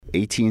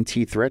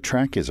AT&T Threat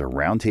Track is a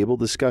roundtable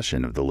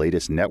discussion of the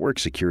latest network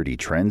security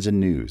trends and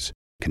news,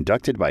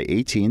 conducted by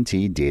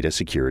AT&T data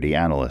security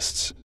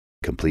analysts.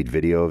 Complete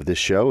video of this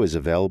show is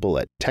available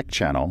at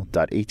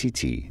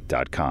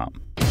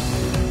techchannel.att.com.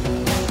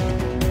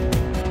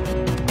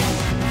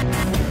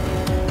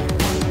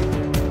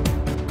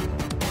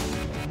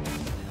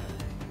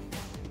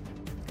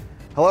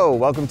 Hello,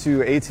 welcome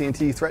to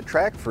AT&T Threat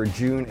Track for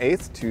June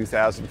 8th,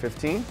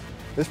 2015.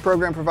 This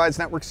program provides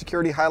network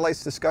security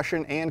highlights,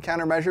 discussion, and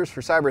countermeasures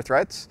for cyber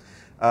threats.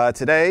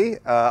 Today,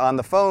 on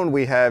the phone,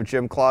 we have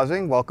Jim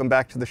Clausing. Welcome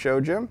back to the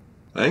show, Jim.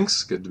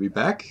 Thanks. Good to be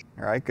back.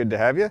 All right, good to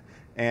have you.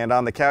 And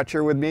on the couch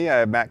here with me, I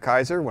have Matt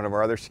Kaiser, one of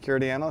our other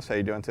security analysts. How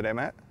you doing today,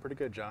 Matt? Pretty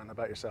good, John. How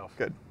about yourself?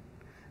 Good.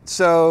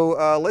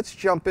 So let's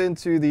jump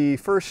into the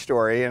first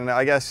story. And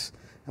I guess,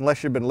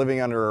 unless you've been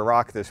living under a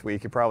rock this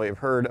week, you probably have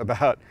heard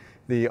about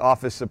the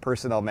Office of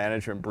Personnel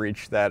Management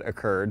breach that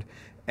occurred.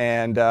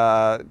 And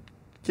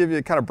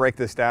kind of break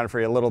this down for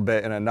you a little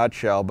bit in a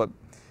nutshell, but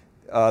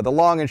the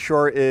long and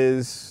short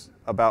is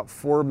about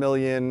 4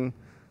 million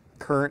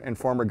current and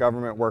former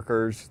government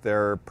workers,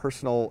 their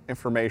personal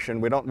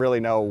information, we don't really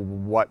know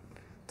what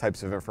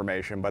types of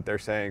information, but they're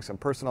saying some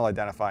personal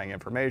identifying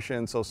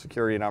information, social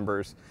security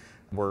numbers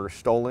were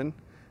stolen.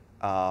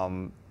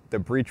 The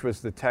breach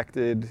was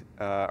detected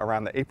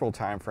around the April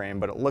timeframe,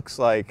 but it looks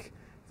like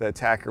the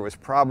attacker was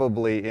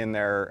probably in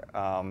there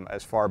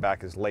as far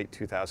back as late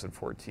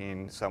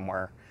 2014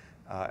 somewhere.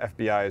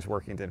 FBI is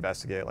working to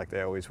investigate like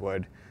they always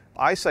would.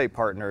 Eyesight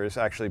Partners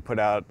actually put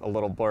out a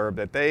little blurb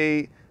that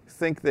they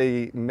think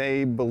they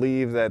may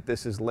believe that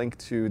this is linked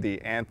to the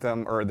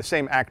Anthem, or the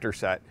same actor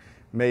set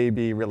may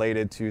be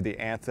related to the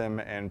Anthem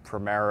and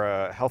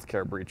Premera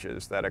healthcare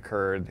breaches that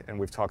occurred, and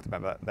we've talked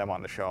about them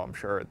on the show, I'm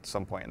sure, at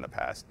some point in the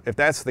past. If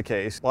that's the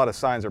case, a lot of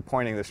signs are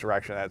pointing this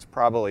direction that it's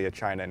probably a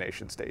China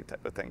nation state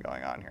type of thing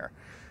going on here.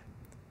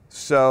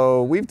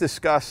 So we've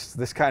discussed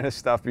this kind of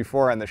stuff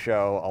before on the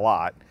show a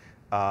lot.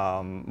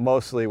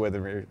 Mostly with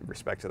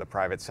respect to the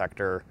private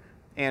sector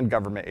and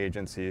government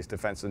agencies,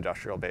 defense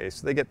industrial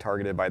base. They get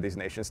targeted by these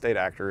nation state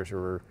actors who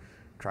are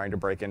trying to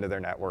break into their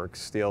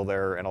networks, steal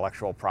their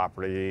intellectual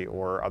property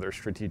or other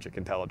strategic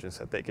intelligence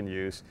that they can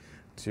use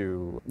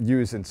to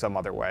use in some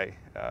other way,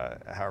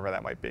 however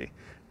that might be.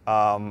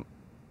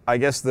 I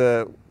guess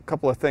the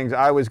couple of things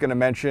I was going to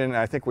mention, and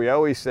I think we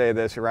always say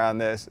this around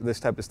this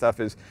type of stuff,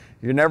 is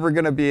you're never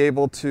going to be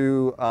able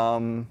to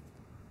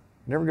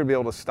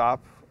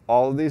stop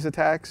all of these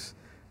attacks.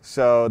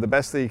 So the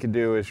best thing you can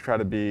do is try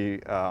to be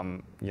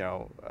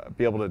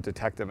able to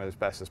detect them as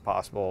best as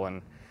possible.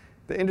 And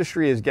the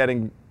industry is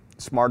getting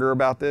smarter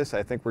about this.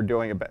 I think we're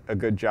doing a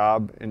good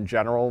job in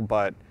general,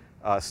 but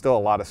still a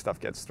lot of stuff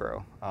gets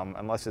through.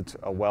 Unless it's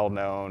a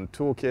well-known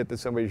toolkit that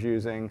somebody's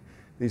using,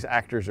 these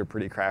actors are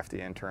pretty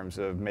crafty in terms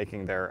of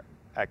making their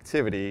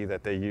activity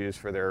that they use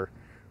for their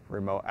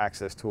remote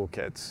access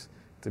toolkits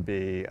to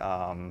be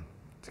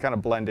to kind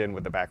of blend in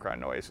with the background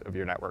noise of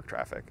your network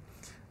traffic.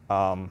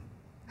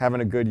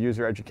 Having a good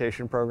user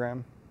education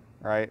program,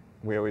 right?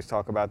 We always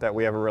talk about that.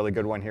 We have a really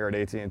good one here at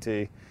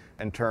AT&T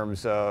in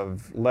terms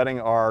of letting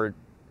our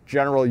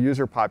general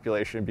user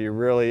population be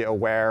really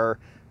aware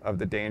of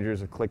the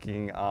dangers of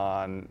clicking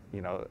on,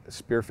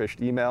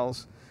 spear-phished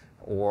emails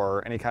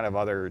or any kind of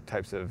other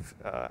types of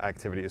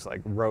activities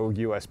like rogue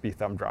USB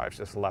thumb drives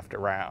just left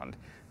around,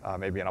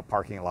 maybe in a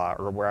parking lot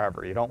or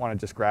wherever. You don't want to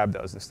just grab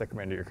those and stick them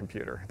into your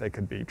computer. They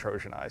could be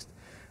Trojanized.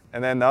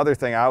 And then the other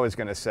thing I was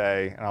going to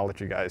say, and I'll let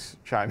you guys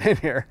chime in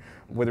here,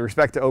 with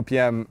respect to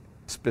OPM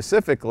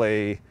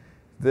specifically,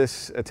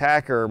 this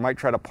attacker might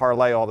try to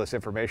parlay all this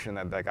information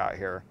that they got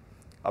here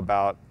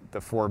about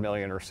the 4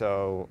 million or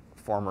so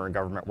former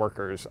government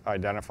workers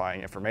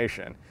identifying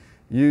information,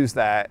 use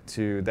that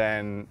to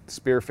then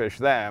spearfish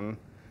them,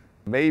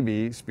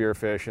 maybe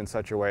spearfish in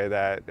such a way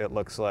that it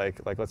looks like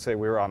let's say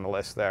we were on the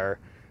list there,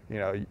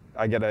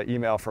 I get an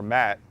email from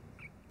Matt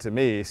to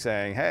me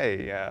saying,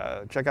 hey,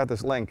 check out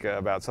this link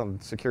about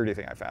some security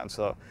thing I found.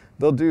 So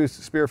they'll do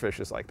spear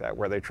phishes like that,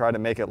 where they try to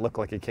make it look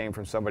like it came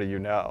from somebody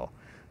in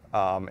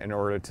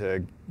order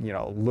to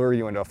lure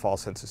you into a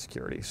false sense of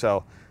security.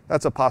 So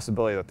that's a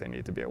possibility that they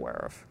need to be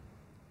aware of.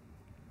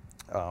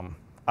 I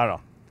don't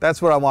know.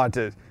 That's what I wanted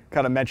to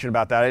kind of mention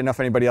about that. I didn't know if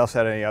anybody else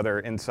had any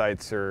other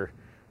insights or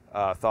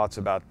thoughts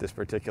about this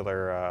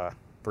particular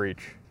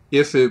breach.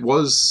 If it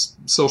was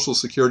social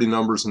security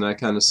numbers and that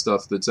kind of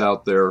stuff that's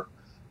out there,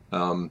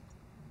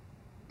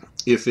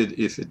 if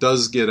it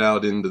does get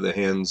out into the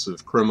hands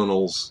of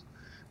criminals,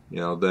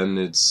 then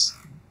it's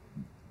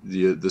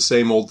the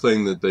same old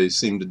thing that they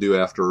seem to do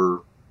after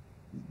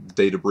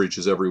data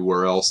breaches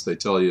everywhere else. They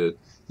tell you,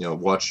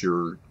 watch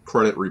your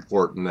credit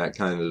report and that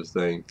kind of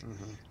thing.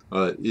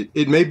 Mm-hmm.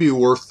 It may be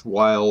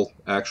worthwhile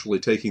actually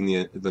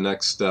taking the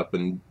next step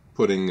and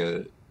putting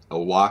a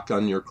lock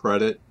on your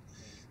credit,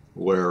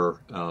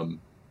 where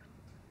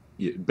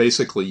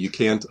basically you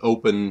can't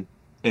open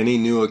any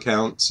new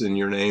accounts in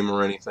your name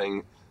or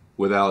anything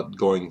without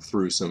going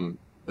through some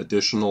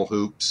additional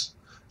hoops.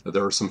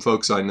 There are some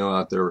folks I know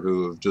out there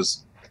who have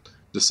just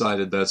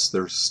decided that's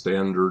their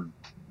standard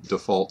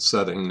default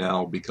setting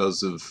now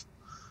because of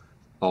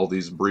all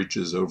these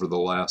breaches over the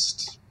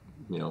last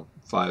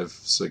 5,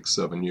 6,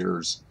 7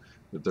 years,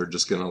 that they're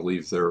just going to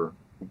leave their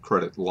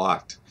credit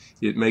locked.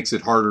 It makes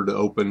it harder to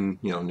open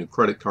new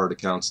credit card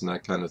accounts and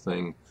that kind of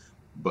thing,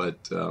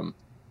 but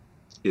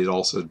it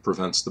also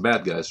prevents the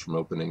bad guys from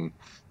opening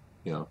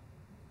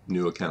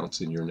new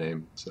accounts in your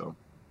name. So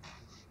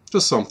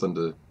just something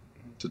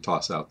to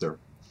toss out there.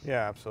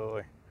 Yeah,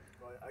 absolutely.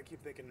 Well, I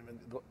keep thinking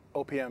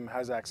OPM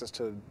has access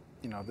to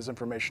this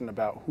information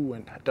about who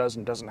does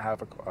and doesn't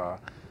have a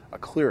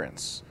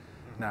clearance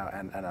now,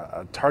 and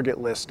a target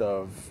list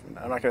of,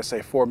 I'm not going to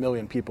say 4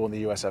 million people in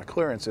the U.S. have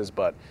clearances,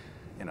 but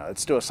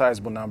it's still a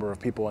sizable number of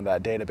people in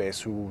that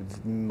database who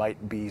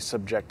might be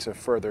subject to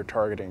further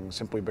targeting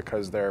simply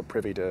because they're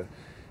privy to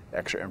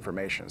extra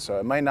information. So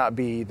it might not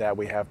be that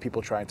we have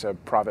people trying to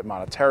profit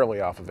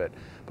monetarily off of it,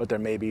 but there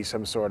may be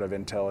some sort of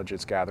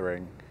intelligence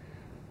gathering,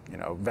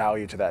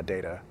 value to that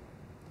data,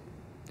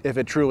 if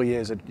it truly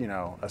is a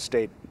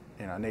state,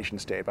 a nation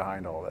state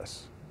behind all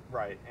this.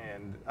 Right,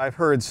 and I've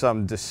heard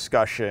some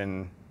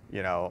discussion,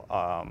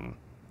 on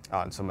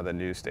some of the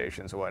news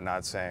stations and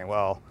whatnot, saying,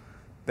 well,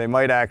 they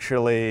might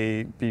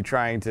actually be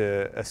trying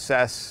to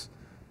assess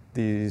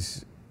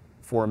these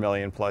 4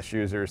 million plus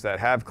users that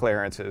have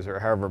clearances, or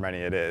however many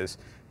it is,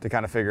 to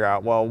kind of figure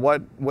out, well,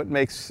 what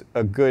makes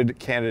a good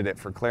candidate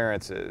for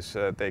clearances,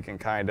 so that they can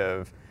kind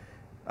of,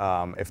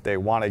 if they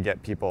want to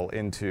get people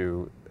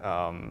into,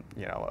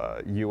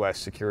 a U.S.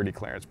 security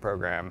clearance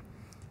program,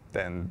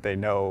 then they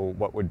know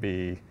what would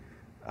be,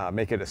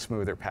 make it a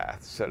smoother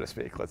path, so to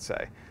speak, let's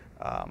say.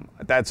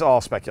 That's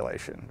all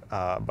speculation,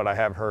 but I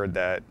have heard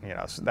that,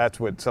 that's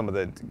what some of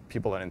the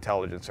people in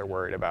intelligence are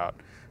worried about,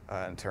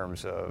 in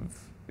terms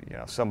of,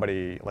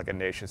 somebody like a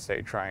nation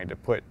state trying to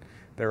put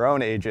their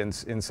own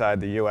agents inside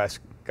the U.S.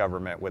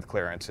 government with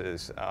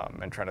clearances,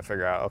 and trying to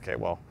figure out, okay,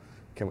 well,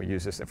 can we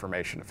use this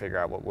information to figure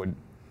out what would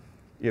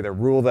either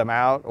rule them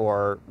out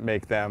or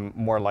make them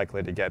more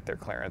likely to get their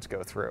clearance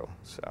go through.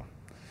 So,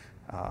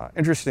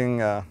 interesting.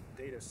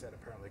 Data set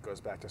apparently goes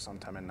back to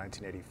sometime in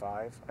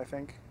 1985, I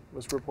think,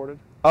 was reported.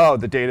 Oh,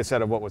 the data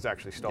set of what was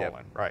actually stolen.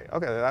 Yep. Right.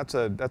 Okay,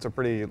 that's a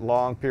pretty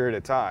long period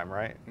of time,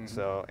 right? Mm-hmm.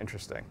 So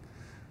interesting.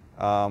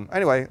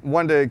 Anyway,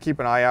 one to keep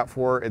an eye out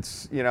for.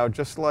 It's,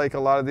 just like a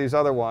lot of these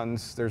other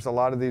ones, there's a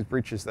lot of these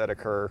breaches that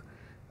occur.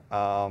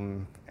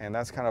 And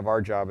that's kind of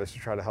our job, is to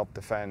try to help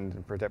defend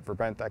and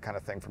prevent that kind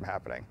of thing from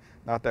happening.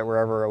 Not that we're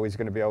ever always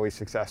going to be always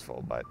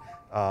successful, but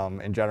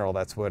in general,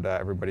 that's what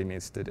everybody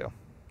needs to do.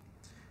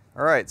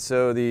 All right,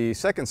 so the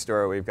second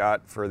story we've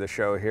got for the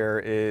show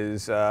here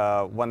is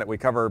one that we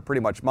cover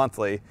pretty much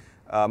monthly.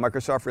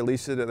 Microsoft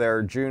released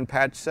their June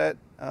patch set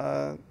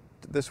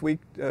this week,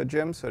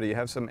 Jim, so do you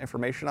have some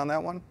information on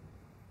that one?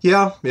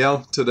 Yeah.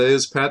 Today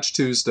is Patch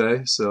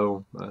Tuesday,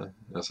 so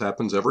as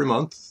happens every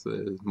month,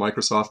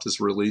 Microsoft has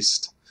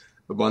released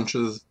a bunch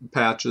of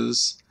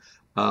patches.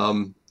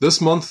 This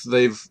month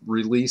they've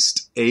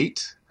released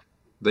 8.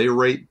 They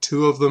rate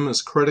 2 of them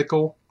as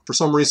critical. For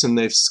some reason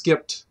they've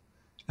skipped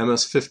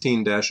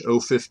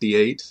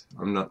MS-15-058.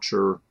 I'm not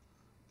sure.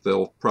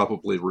 They'll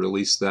probably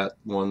release that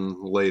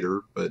one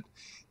later, but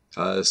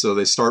so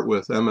they start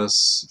with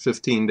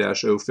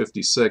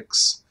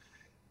MS-15-056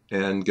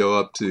 and go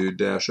up to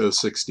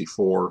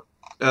 -064.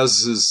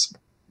 As is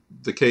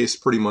the case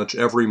pretty much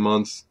every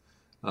month,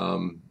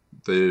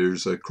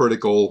 there's a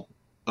critical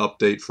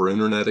update for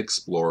Internet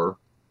Explorer.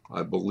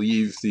 I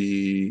believe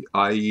the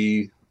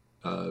IE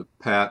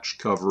patch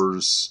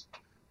covers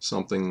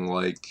something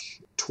like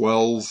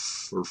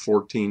 12 or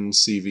 14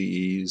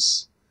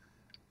 CVEs,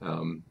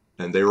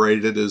 and they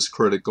rate it as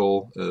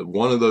critical.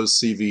 One of those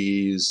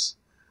CVEs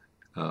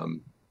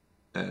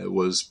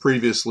was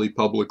previously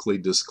publicly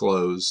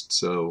disclosed,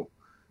 so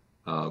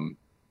I'm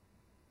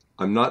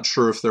not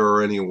sure if there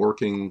are any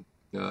working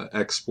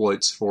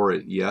exploits for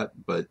it yet,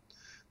 but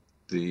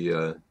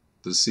the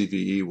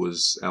CVE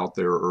was out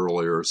there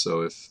earlier,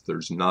 so if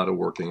there's not a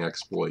working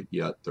exploit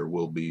yet, there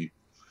will be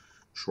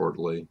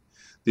shortly.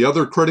 The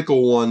other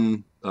critical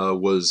one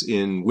was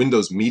in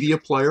Windows Media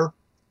Player.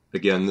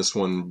 Again, this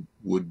one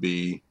would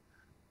be,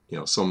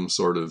 some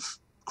sort of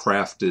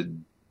crafted,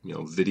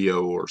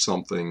 video or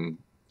something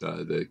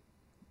that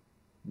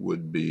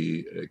would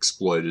be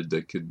exploited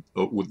that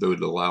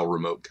would allow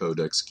remote code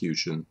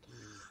execution.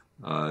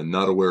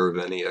 Not aware of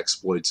any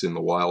exploits in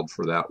the wild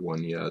for that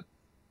one yet.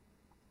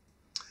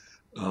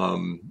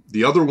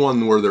 The other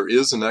one where there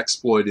is an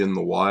exploit in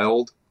the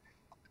wild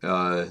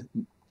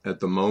at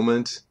the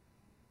moment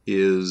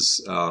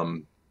is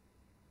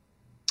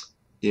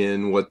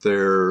in what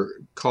they're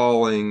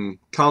calling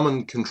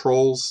common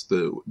controls,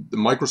 the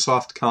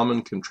Microsoft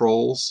common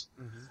controls.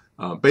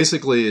 Mm-hmm.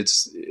 Basically,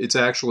 it's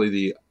actually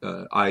the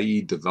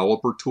IE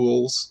developer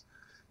tools.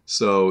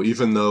 So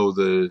even though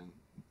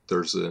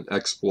there's an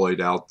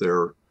exploit out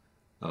there,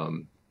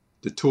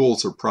 the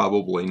tools are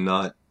probably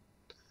not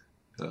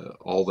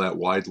all that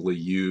widely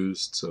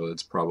used, so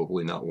it's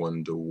probably not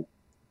one to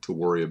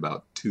worry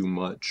about too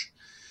much.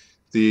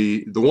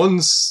 The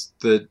ones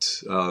that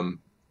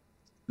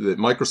that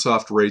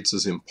Microsoft rates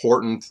as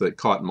important that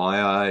caught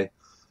my eye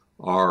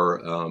are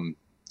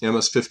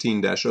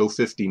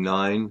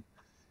MS-15-059,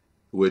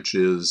 which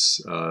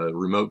is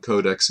remote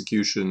code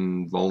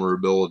execution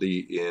vulnerability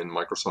in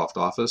Microsoft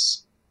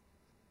Office.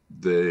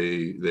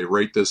 They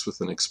rate this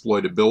with an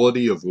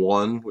exploitability of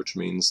 1, which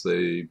means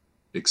they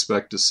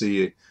expect to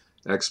see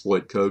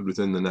exploit code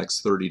within the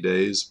next 30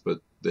 days,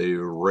 but they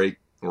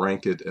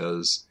rank it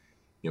as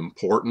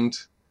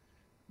important,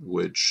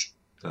 which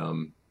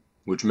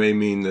may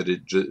mean that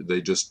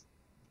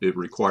it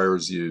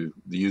requires the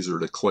user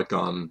to click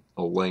on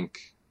a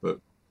link, but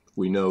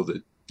we know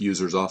that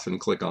users often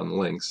click on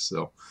links.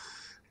 So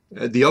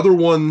the other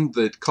one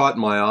that caught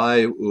my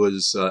eye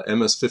was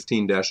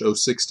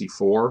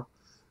MS-15-064,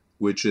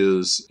 which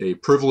is a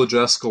privilege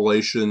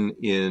escalation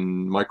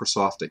in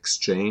Microsoft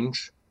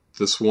Exchange.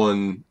 This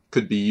one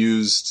could be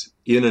used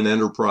in an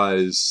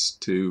enterprise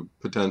to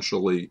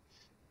potentially,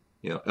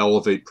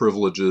 elevate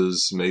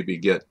privileges, maybe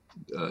get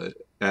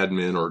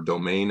admin or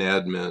domain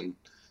admin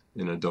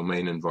in a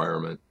domain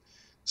environment.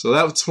 So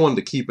that's one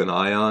to keep an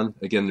eye on.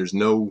 Again, there's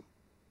no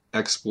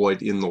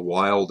exploit in the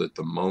wild at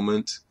the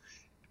moment,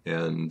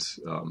 and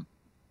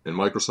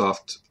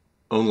Microsoft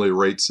only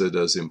rates it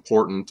as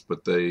important,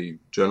 but they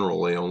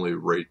generally only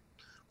rate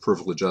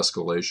privilege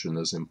escalation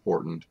as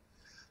important.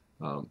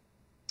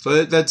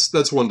 So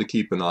that's one to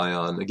keep an eye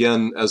on.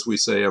 Again, as we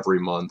say every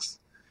month,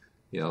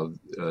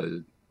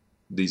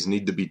 these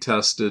need to be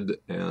tested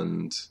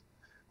and,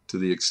 to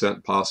the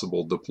extent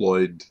possible,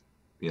 deployed,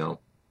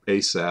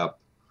 ASAP,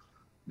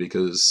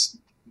 because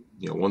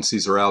once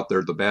these are out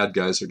there, the bad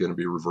guys are going to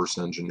be reverse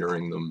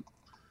engineering them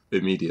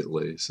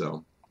immediately.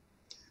 So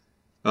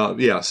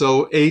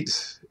so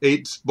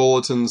eight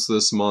bulletins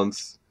this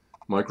month.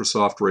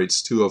 Microsoft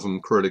rates 2 of them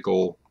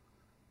critical,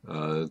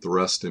 the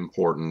rest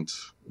important.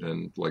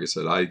 And like I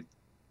said, I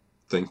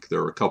think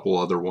there are a couple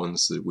other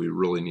ones that we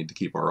really need to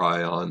keep our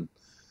eye on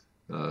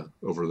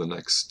over the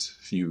next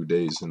few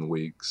days and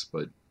weeks.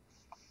 But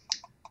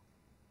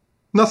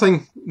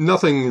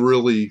nothing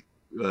really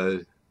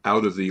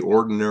out of the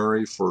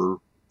ordinary for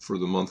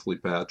the monthly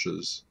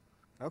patches.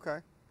 Okay.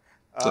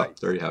 So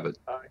there you have it.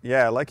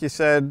 Yeah, like you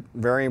said,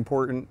 very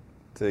important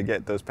to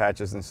get those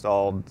patches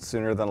installed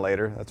sooner than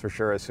later. That's for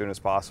sure, as soon as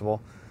possible.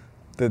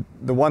 The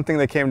one thing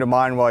that came to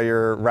mind while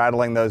you're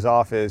rattling those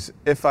off is,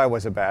 if I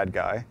was a bad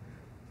guy,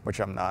 which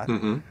I'm not,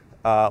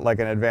 like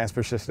an advanced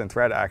persistent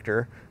threat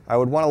actor, I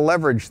would want to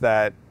leverage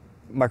that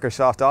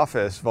Microsoft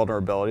Office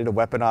vulnerability to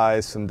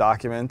weaponize some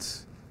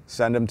documents,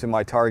 send them to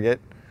my target,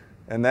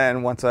 and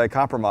then once I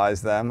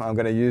compromise them, I'm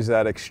going to use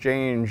that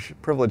Exchange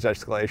privilege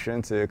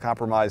escalation to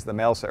compromise the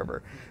mail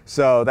server.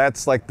 So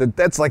that's like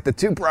the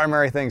 2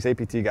 primary things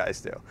APT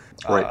guys do,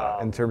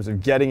 right, in terms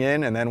of getting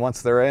in. And then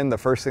once they're in, the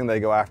first thing they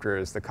go after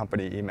is the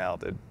company email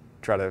to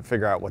try to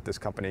figure out what this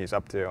company is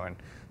up to and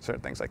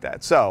certain things like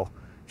that. So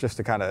just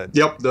to kind of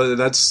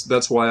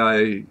that's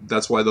why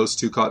those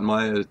 2 caught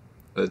my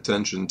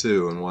attention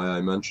too, and why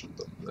I mentioned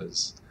them.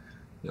 As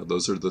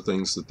those are the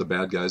things that the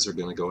bad guys are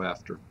going to go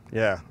after.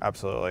 Yeah,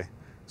 absolutely.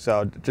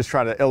 So just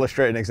trying to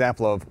illustrate an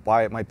example of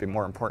why it might be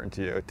more important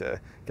to you to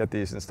get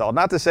these installed.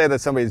 Not to say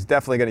that somebody's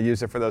definitely going to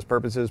use it for those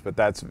purposes, but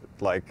that's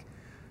like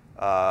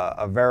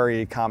a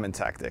very common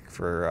tactic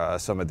for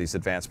some of these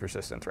advanced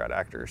persistent threat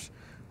actors,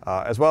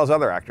 as well as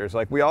other actors.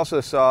 Like we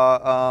also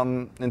saw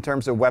in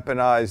terms of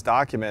weaponized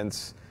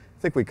documents,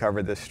 I think we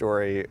covered this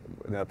story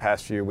in the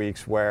past few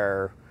weeks,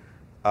 where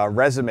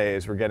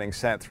resumes were getting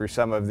sent through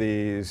some of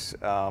these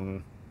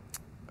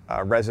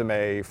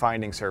resume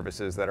finding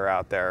services that are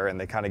out there, and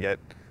they kind of get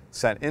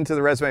sent into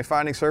the resume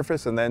finding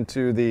service and then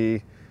to the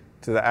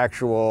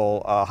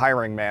actual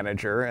hiring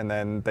manager, and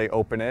then they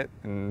open it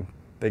and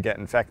they get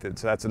infected.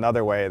 So that's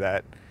another way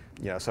that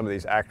some of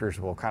these actors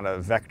will kind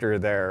of vector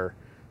their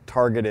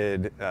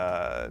targeted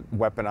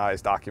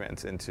weaponized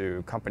documents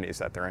into companies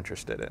that they're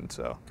interested in.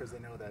 So because they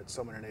know that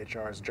someone in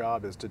HR's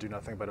job is to do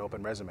nothing but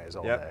open resumes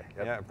all day.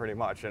 Yep. Yeah, pretty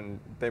much. And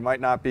they might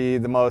not be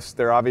the most.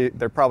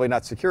 They're probably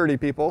not security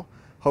people.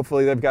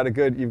 Hopefully you've got a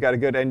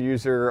good end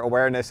user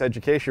awareness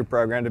education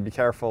program to be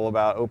careful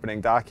about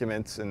opening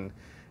documents and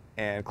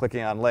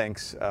clicking on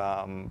links.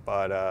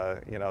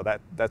 But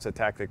that's a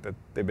tactic that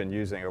they've been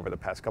using over the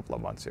past couple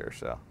of months here.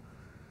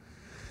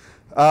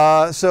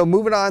 So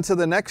moving on to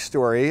the next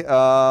story,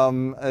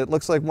 it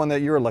looks like one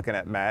that you were looking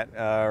at, Matt,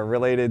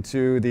 related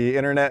to the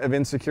Internet of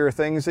Insecure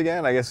Things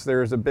again. I guess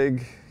you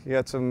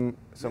got some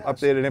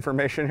updated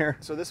information here.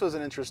 So this was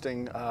an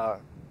interesting,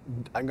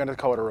 I'm going to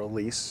call it a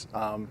release.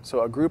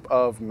 So a group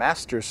of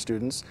master's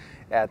students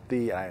at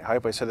I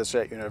hope I said this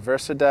right,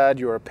 Universidad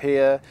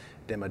Europea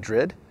de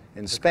Madrid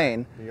in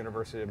Spain. The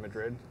University of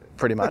Madrid.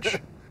 Pretty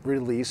much.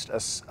 Released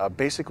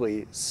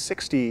basically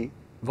 60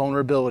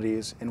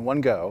 vulnerabilities in one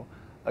go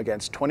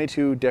against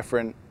 22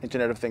 different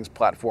Internet of Things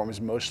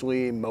platforms,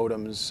 mostly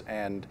modems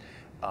and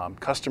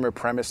customer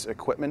premise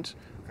equipment.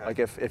 Okay. Like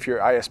if your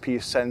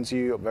ISP sends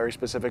you a very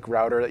specific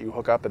router that you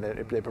hook up and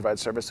they provide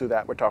service through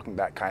that, we're talking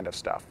that kind of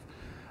stuff.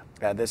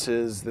 And this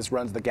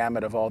runs the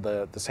gamut of all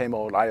the same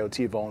old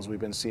IoT vulns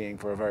we've been seeing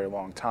for a very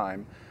long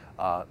time.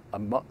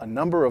 A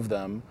number of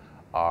them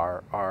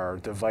are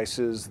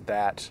devices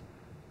that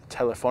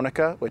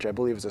Telefonica, which I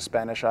believe is a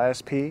Spanish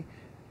ISP,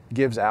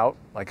 gives out,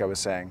 like I was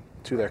saying,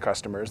 to their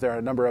customers. There are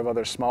a number of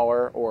other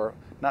smaller, or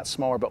not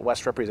smaller, but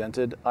less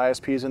represented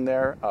ISPs in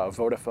there,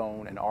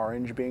 Vodafone and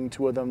Orange being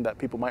two of them that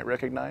people might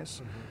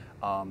recognize.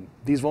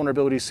 These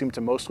vulnerabilities seem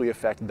to mostly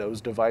affect those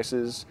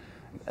devices,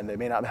 and they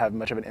may not have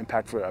much of an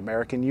impact for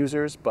American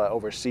users, but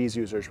overseas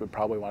users would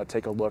probably want to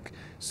take a look,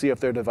 see if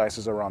their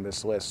devices are on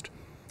this list.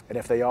 And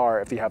if they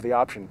are, if you have the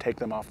option, take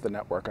them off the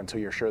network until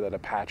you're sure that a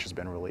patch has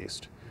been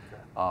released.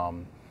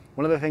 Okay.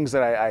 One of the things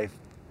that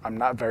I'm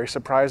not very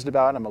surprised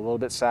about, I'm a little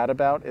bit sad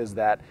about, is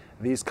that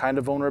these kind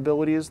of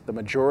vulnerabilities, the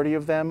majority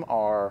of them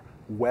are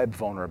web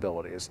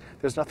vulnerabilities.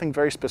 There's nothing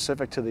very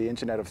specific to the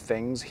Internet of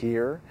Things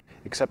here,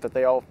 except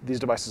that these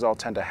devices all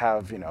tend to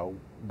have,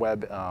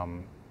 web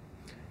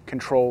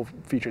control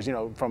features,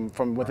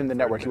 from within the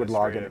network you would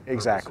log in.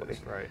 Exactly.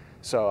 Purposes, right.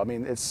 So, I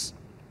mean, it's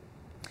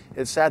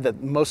sad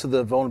that most of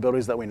the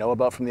vulnerabilities that we know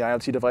about from the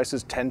IoT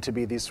devices tend to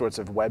be these sorts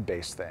of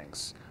web-based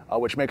things,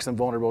 which makes them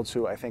vulnerable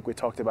to, I think we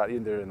talked about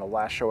either in the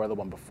last show or the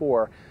one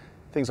before,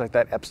 things like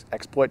that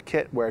exploit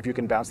kit, where if you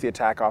can bounce the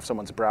attack off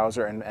someone's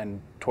browser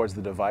and towards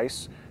the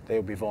device, they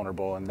would be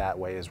vulnerable in that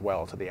way as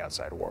well to the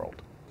outside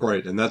world.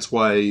 Right, and that's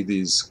why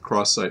these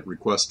cross-site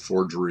request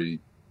forgery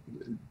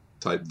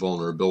type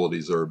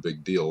vulnerabilities are a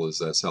big deal, is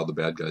that's how the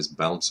bad guys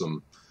bounce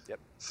them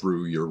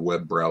through your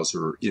web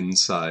browser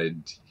inside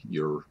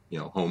your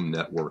home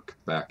network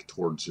back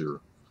towards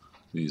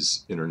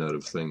these Internet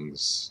of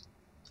Things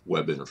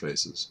web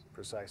interfaces.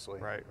 Precisely.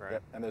 Right.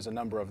 Yep. And there's a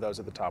number of those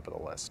at the top of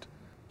the list.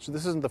 So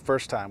this isn't the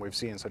first time we've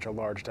seen such a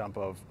large dump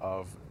of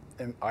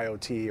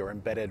IoT or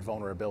embedded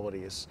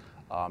vulnerabilities.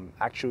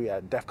 Actually,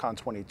 at DEF CON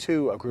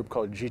 22, a group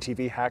called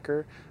GTV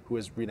Hacker, who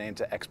is renamed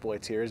to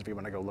Exploiteers if you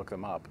want to go look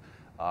them up,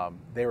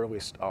 they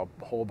released a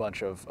whole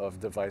bunch of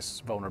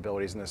device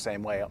vulnerabilities in the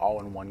same way,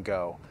 all in one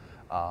go.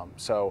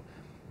 So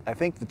I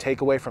think the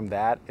takeaway from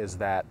that is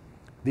that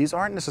these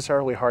aren't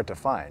necessarily hard to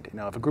find.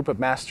 If a group of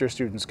master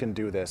students can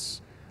do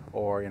this,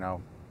 or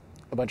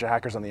a bunch of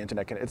hackers on the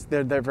internet can,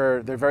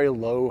 they're very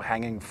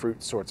low-hanging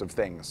fruit sorts of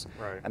things.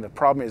 Right. And the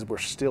problem is we're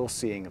still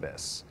seeing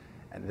this.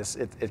 And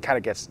it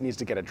kind of needs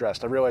to get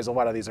addressed. I realize a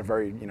lot of these are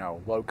very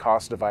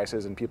low-cost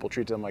devices, and people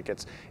treat them like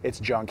it's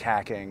junk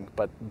hacking,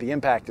 but the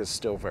impact is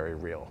still very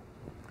real.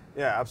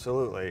 Yeah,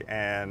 absolutely.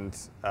 And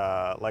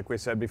like we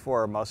said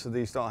before, most of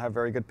these don't have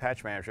very good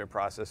patch management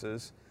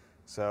processes.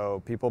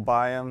 So people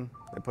buy them,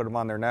 they put them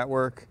on their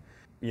network.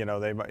 You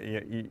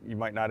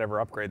might not ever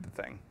upgrade the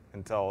thing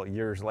until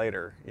years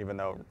later, even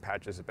though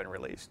patches have been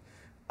released.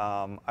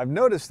 I've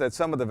noticed that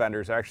some of the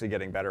vendors are actually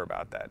getting better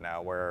about that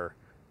now, where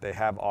they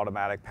have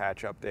automatic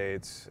patch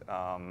updates.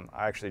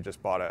 I actually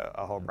just bought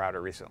a home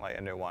router recently,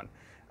 a new one.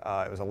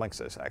 It was a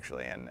Linksys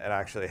actually, and it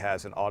actually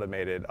has an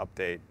automated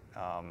update,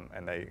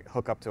 and they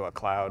hook up to a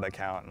cloud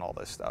account and all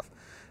this stuff.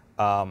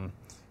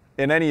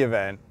 In any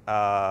event,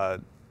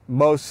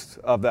 most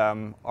of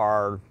them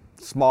are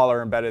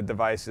smaller embedded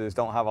devices,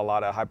 don't have a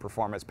lot of high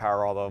performance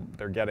power, although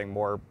they're getting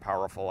more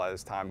powerful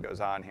as time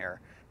goes on here.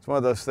 It's one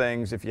of those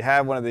things, if you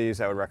have one of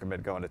these, I would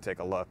recommend going to take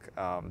a look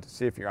to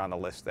see if you're on the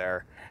list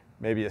there.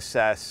 Maybe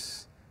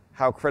assess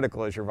how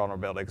critical is your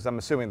vulnerability, because I'm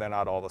assuming they're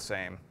not all the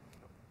same,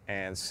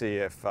 and see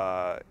if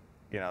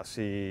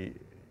see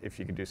if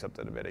you can do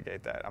something to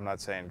mitigate that. I'm not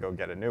saying go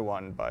get a new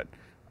one, but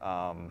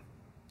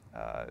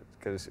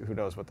because who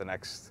knows what the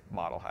next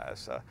model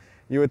has.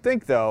 You would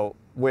think, though,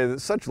 with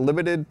such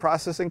limited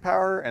processing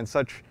power and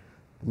such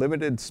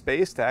limited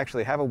space to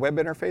actually have a web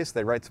interface,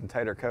 they write some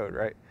tighter code,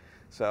 right?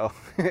 So,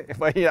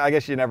 but I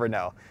guess you never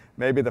know.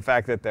 Maybe the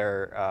fact that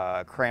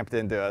they're cramped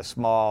into a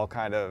small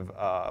kind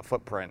of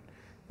footprint,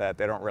 that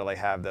they don't really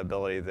have the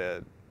ability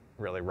to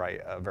really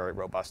write a very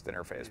robust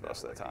interface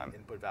most of the time.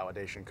 Input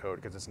validation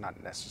code, because it's not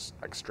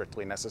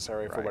strictly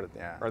necessary for what it,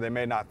 yeah. Or they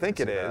may not think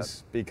it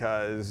is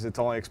because it's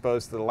only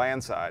exposed to the LAN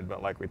side,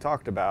 but like we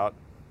talked about,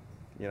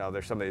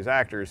 there's some of these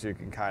actors who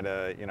can kind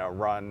of,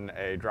 run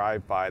a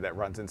drive-by that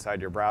runs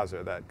inside your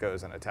browser that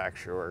goes and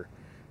attacks your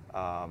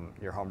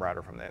home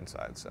router from the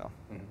inside. So,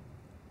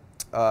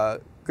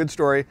 good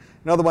story.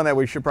 Another one that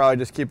we should probably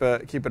just keep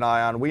an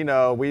eye on.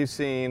 We've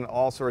seen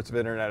all sorts of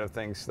Internet of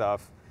Things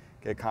stuff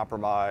get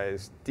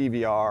compromised: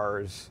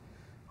 DVRs,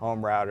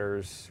 home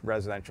routers,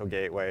 residential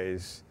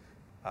gateways.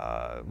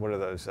 What are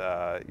those?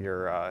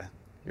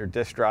 Your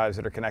disk drives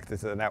that are connected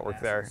to the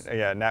network there.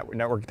 Yeah,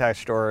 network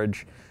attached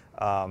storage.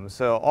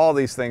 So all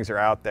these things are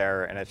out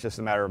there, and it's just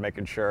a matter of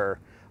making sure.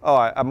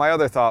 My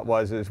other thought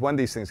is when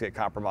these things get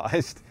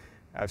compromised,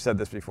 I've said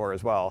this before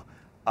as well,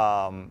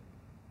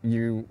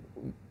 you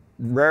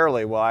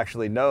rarely will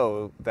actually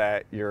know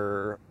that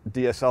your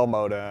DSL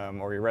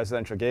modem or your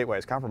residential gateway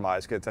is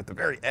compromised, because it's at the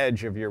very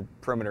edge of your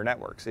perimeter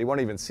network. So you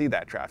won't even see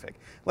that traffic.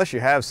 Unless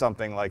you have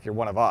something like you're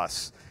one of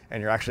us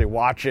and you're actually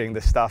watching the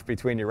stuff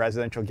between your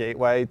residential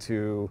gateway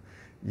to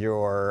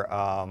your,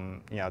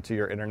 to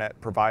your internet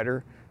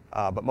provider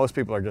But most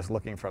people are just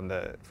looking from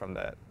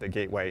the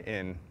gateway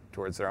in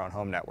towards their own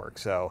home network.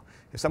 So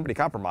if somebody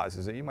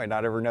compromises it, you might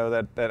not ever know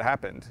that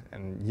happened,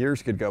 and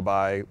years could go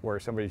by where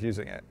somebody's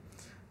using it.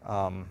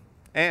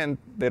 And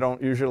they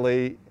don't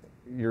usually,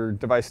 your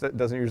device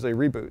doesn't usually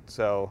reboot,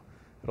 so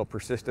it'll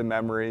persist in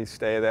memory,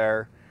 stay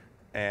there,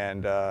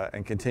 and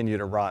continue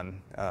to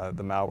run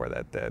the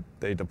malware that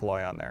they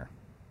deploy on there.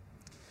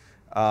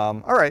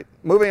 All right,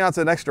 moving on to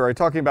the next story,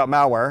 talking about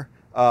malware.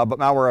 But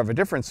malware of a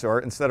different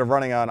sort. Instead of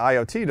running on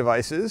IoT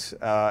devices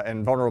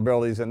and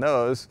vulnerabilities in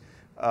those,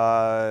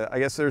 I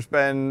guess there's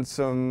been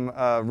some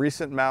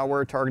recent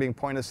malware targeting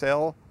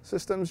point-of-sale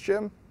systems,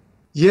 Jim?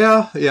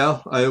 Yeah.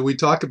 We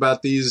talk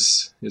about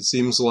these, it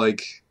seems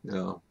like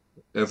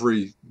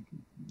every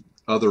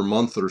other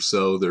month or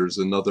so there's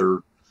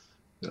another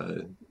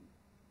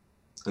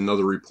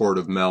report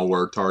of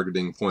malware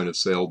targeting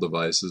point-of-sale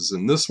devices.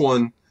 And this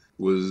one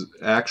was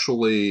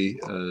actually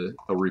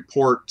a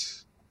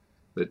report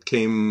that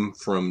came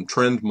from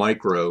Trend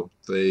Micro.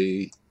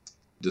 They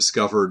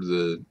discovered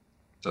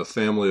a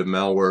family of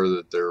malware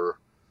that they're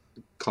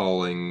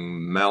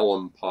calling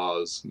Malum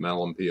POS.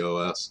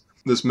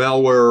 This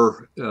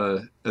malware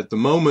at the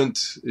moment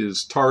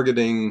is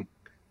targeting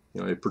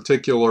a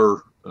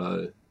particular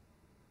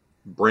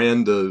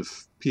brand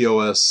of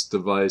POS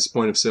device,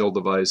 point-of-sale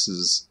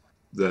devices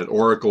that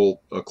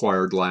Oracle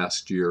acquired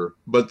last year.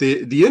 But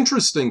the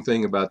interesting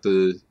thing about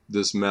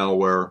this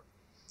malware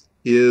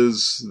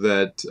is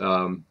that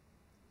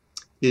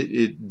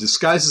it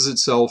disguises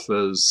itself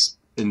as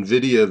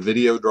NVIDIA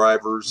video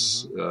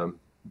drivers.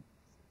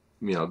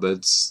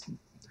 That's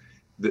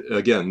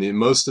again,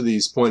 most of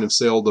these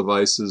point-of-sale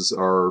devices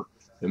are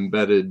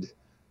embedded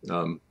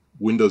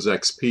Windows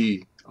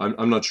XP.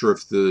 I'm not sure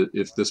if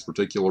this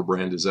particular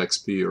brand is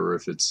XP or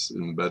if it's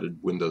embedded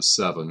Windows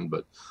 7,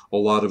 but a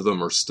lot of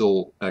them are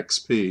still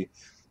XP.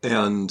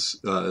 And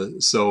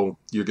so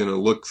you're going to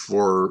look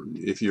for,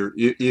 if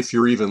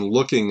you're even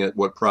looking at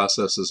what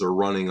processes are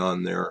running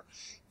on there,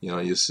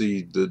 you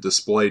see the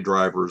display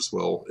drivers.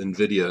 Well,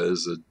 NVIDIA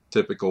is a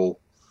typical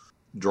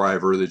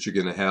driver that you're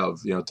going to have,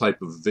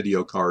 type of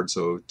video card,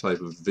 so type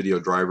of video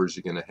drivers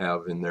you're going to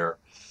have in there.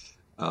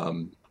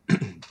 And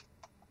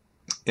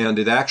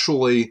it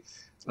actually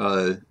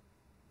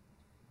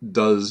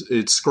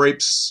it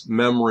scrapes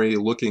memory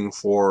looking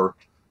for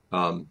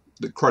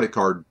the credit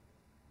card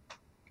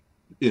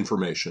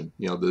information,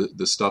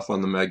 the stuff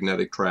on the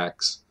magnetic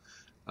tracks.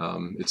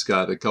 It's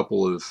got a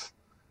couple of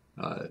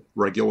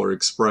regular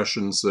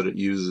expressions that it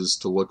uses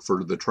to look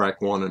for the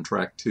track 1 and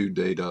track 2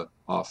 data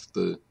off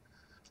the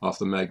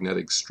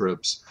magnetic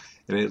strips,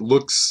 and it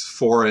looks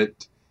for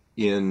it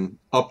in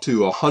up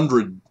to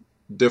 100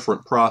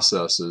 different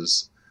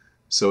processes.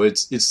 So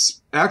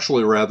it's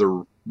actually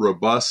rather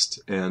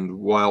robust, and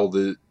while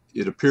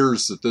it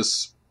appears that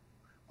this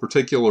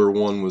particular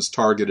one was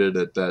targeted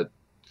at that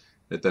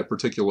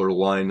particular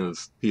line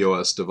of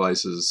POS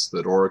devices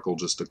that Oracle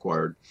just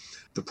acquired,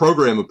 the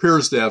program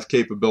appears to have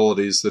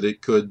capabilities that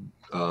it could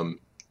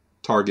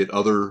target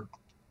other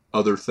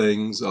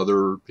things,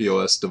 other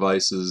POS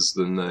devices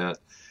than that,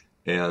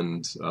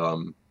 and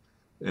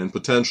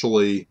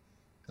potentially,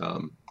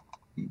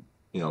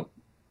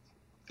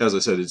 as I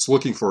said, it's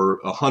looking for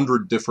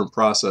 100 different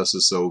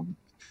processes, so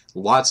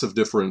lots of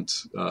different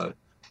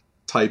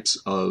types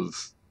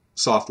of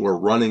software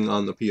running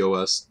on the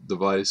POS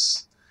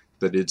device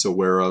that it's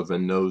aware of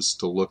and knows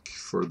to look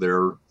for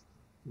their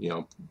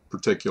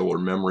particular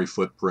memory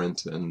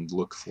footprint and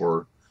look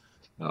for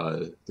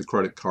the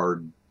credit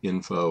card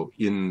info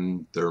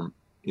in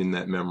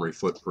that memory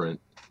footprint.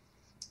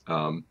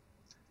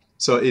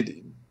 So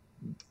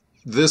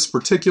this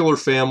particular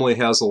family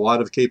has a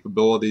lot of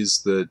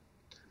capabilities that,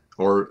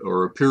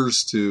 or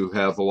appears to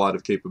have a lot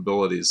of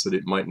capabilities that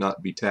it might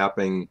not be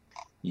tapping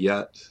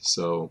yet.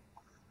 So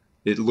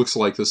it looks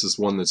like this is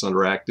one that's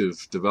under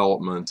active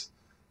development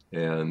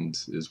and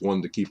is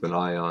one to keep an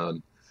eye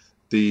on.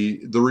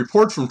 The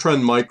report from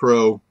Trend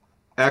Micro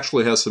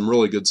actually has some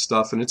really good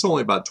stuff, and it's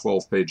only about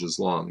 12 pages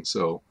long.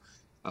 So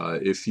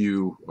if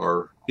you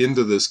are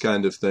into this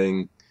kind of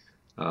thing,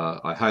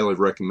 I highly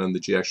recommend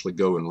that you actually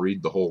go and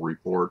read the whole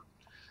report.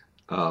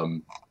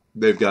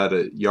 They've got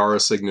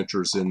Yara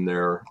signatures in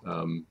there.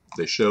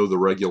 They show the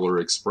regular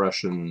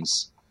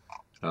expressions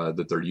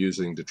that they're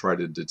using to try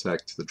to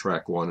detect the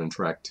track 1 and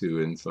track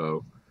 2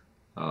 info.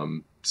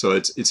 So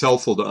it's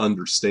helpful to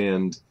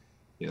understand.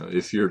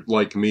 If you're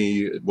like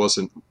me, it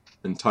wasn't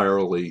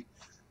entirely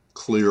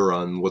clear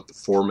on what the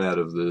format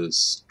of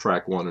this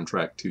track 1 and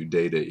track 2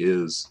 data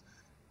is.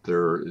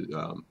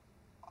 The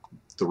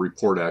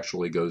report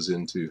actually goes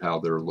into how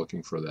they're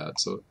looking for that.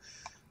 So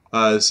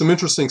some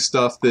interesting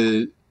stuff.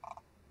 The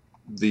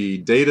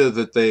data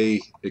that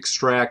they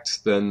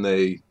extract, then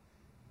they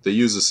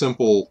use a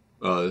simple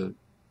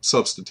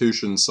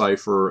substitution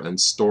cipher and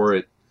store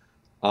it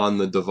on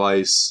the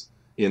device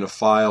in a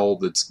file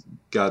that's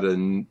got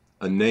a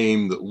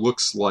name that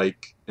looks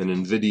like an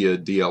NVIDIA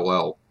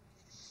DLL,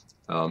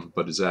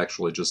 but is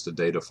actually just a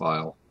data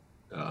file.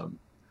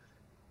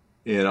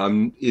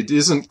 And it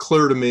isn't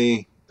clear to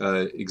me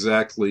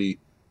exactly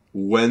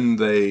when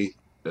they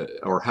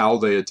or how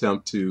they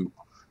attempt to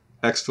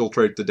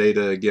exfiltrate the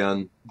data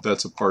again,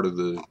 that's a part of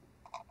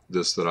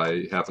this that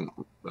I haven't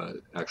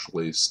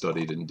actually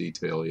studied in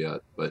detail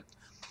yet. But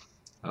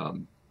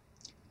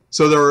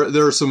so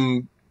there are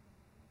some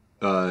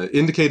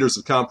indicators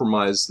of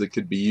compromise that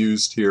could be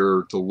used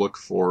here to look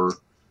for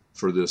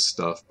this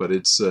stuff. But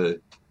it's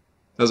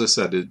as I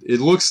said, it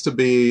looks to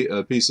be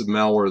a piece of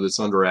malware that's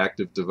under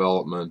active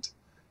development,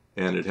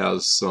 and it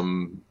has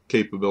some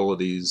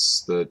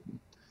capabilities that,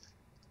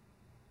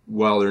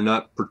 while they're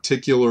not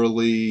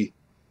particularly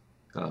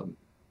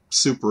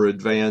super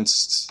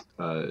advanced,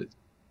 are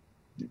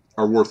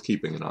worth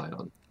keeping an eye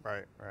on.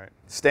 Right.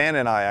 Stan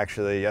and I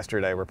actually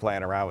yesterday were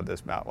playing around with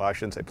this malware. Well, I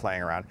shouldn't say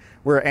playing around.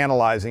 We're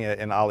analyzing it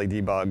in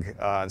OllyDbg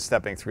and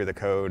stepping through the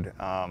code,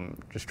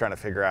 just trying to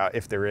figure out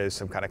if there is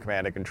some kind of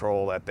command and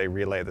control that they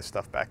relay the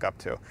stuff back up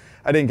to.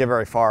 I didn't get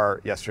very far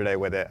yesterday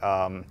with it,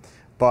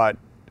 but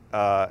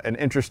an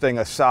interesting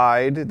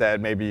aside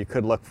that maybe you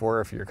could look for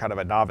if you're kind of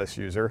a novice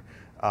user,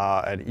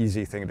 an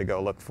easy thing to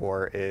go look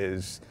for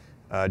is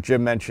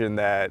Jim mentioned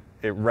that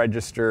it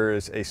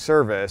registers a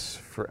service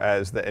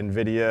as the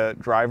NVIDIA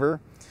driver.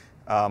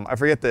 I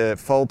forget the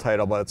full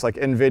title, but it's like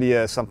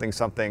NVIDIA something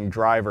something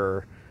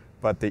driver,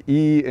 but the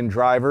E in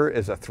driver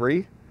is a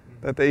 3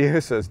 that they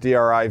use, so it's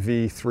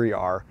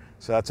DRIV3R.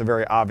 So that's a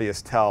very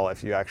obvious tell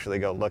if you actually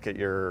go look at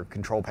your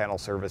control panel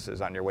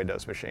services on your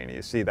Windows machine.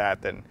 You see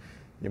that, then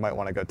you might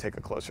want to go take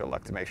a closer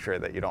look to make sure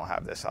that you don't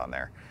have this on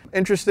there.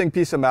 Interesting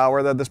piece of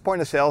malware, though. This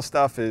point of sale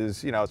stuff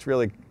is, it's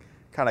really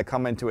kind of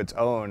come into its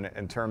own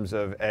in terms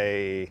of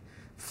a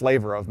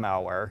flavor of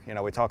malware.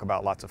 We talk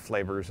about lots of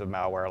flavors of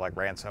malware like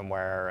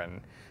ransomware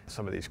and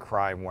some of these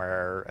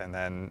crimeware, and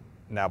then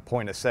now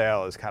point of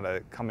sale has kind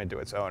of come into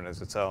its own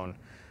as its own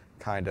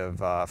kind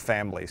of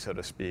family, so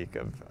to speak,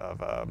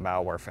 of a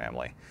malware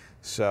family.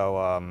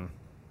 So,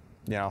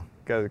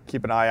 gotta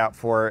keep an eye out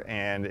for it,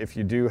 and if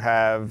you do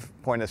have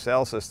point of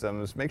sale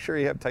systems, make sure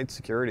you have tight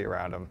security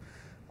around them.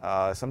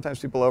 Sometimes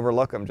people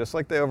overlook them, just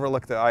like they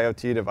overlook the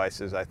IoT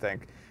devices, I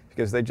think,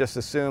 because they just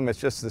assume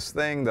it's just this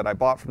thing that I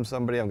bought from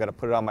somebody, I'm going to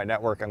put it on my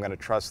network, I'm going to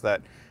trust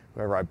that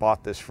whoever I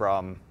bought this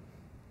from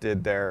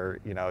did their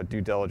due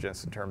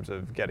diligence in terms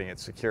of getting it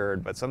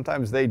secured. But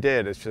sometimes they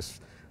did, it's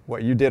just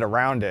what you did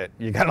around it,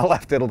 you kind of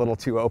left it a little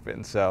too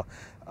open. So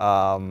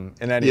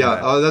in any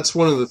event, that's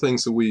one of the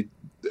things that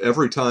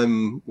every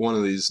time one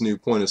of these new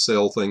point of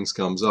sale things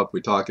comes up,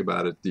 we talk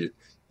about it.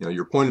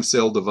 Your point of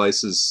sale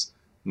devices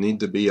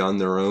need to be on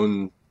their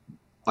own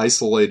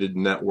isolated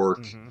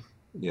network,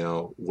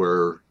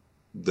 where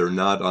they're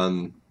not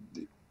on.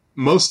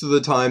 Most of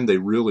the time, they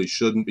really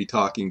shouldn't be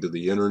talking to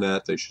the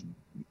internet. They should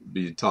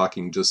be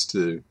talking just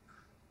to,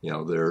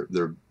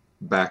 their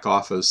back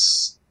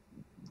office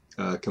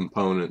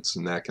components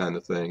and that kind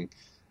of thing.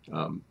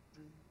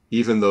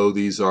 Even though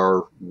these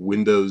are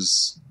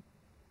Windows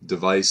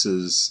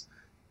devices,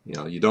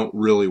 you don't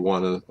really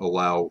want to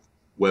allow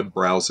web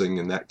browsing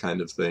and that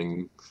kind of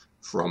thing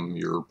from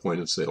your point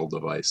of sale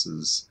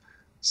devices.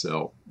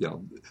 So,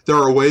 there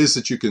are ways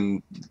that you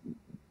can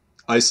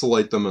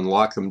isolate them and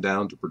lock them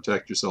down to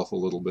protect yourself a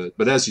little bit.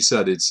 But as you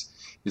said,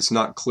 it's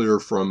not clear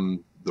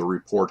from the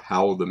report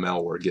how the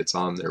malware gets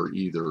on there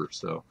either.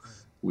 So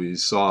we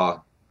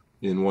saw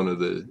in one of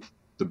the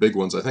big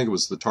ones, I think it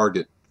was the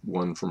Target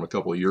one from a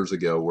couple of years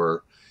ago,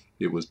 where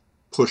it was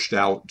pushed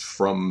out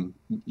from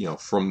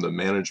the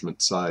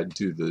management side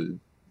to the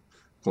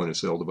point of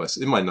sale device.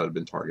 It might not have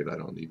been Target.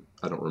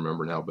 I don't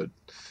remember now, but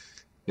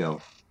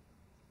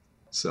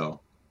so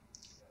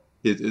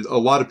a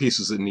lot of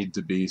pieces that need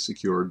to be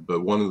secured.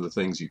 But one of the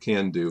things you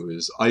can do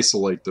is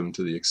isolate them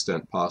to the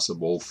extent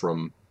possible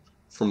from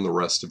the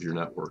rest of your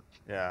network.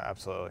 Yeah,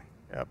 absolutely.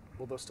 Yep.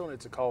 Well, they'll still need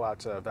to call out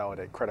to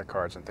validate credit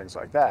cards and things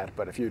like that.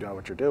 But if you know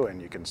what you're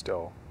doing, you can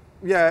still.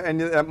 Yeah,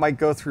 and that might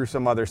go through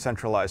some other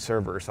centralized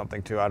server or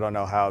something too. I don't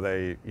know how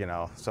they,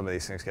 some of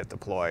these things get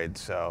deployed.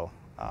 So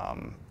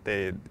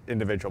the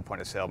individual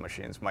point of sale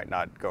machines might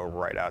not go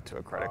right out to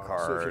a credit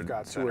card. So if you've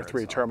got 2 or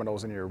 3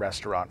 terminals in your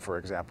restaurant, for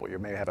example, you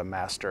may have a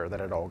master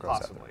that it all goes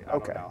Possibly.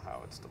 out. I don't know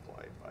how it's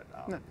deployed,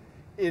 but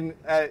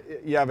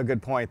you have a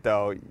good point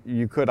though.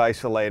 You could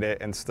isolate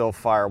it and still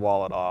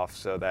firewall it off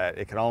so that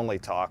it can only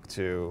talk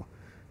to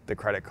the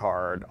credit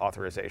card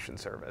authorization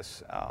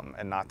service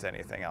and not to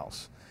anything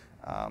else.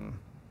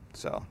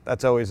 So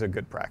that's always a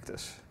good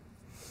practice.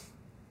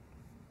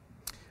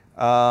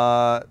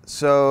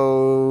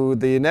 So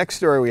the next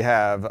story we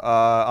have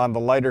on the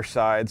lighter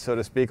side, so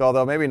to speak,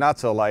 although maybe not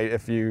so light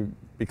if you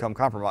become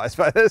compromised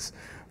by this,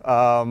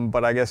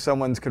 but I guess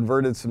someone's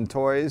converted some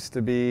toys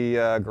to be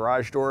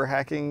garage door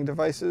hacking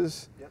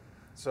devices. Yep.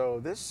 So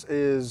this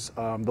is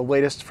the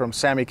latest from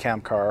Sammy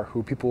Kamkar,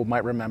 who people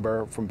might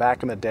remember from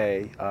back in the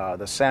day,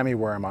 the Sammy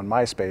Worm on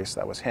MySpace.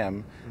 That was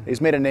him. Mm-hmm.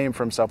 He's made a name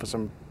for himself with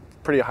some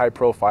pretty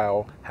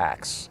high-profile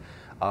hacks.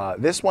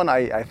 This one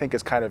I think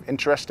is kind of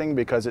interesting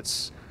because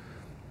it's,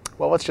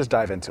 well, let's just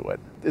dive into it.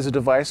 There's a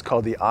device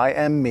called the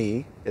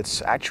IMMe.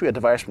 It's actually a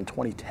device from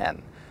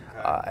 2010.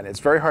 And it's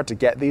very hard to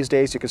get these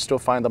days. You can still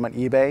find them on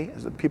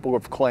eBay. People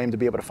have claimed to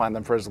be able to find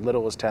them for as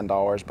little as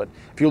 $10, but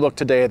if you look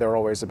today, they're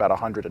always about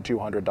 $100 to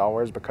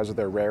 $200 because of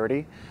their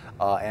rarity.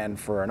 And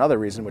for another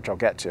reason, which I'll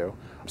get to,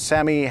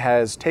 Sammy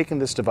has taken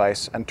this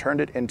device and turned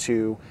it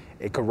into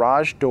a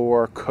garage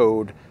door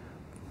code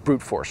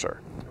brute forcer.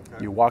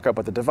 Okay. You walk up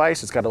with the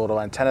device, it's got a little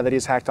antenna that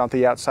he's hacked onto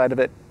the outside of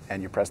it,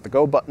 and you press the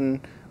go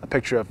button, a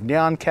picture of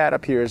Neon Cat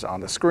appears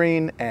on the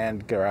screen,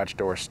 and garage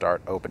doors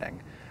start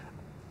opening.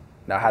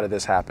 Now, how did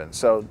this happen?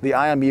 So the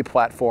IME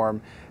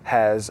platform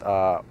has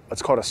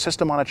what's called a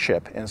system on a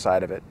chip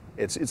inside of it.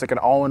 It's like an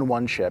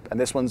all-in-one chip, and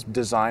this one's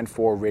designed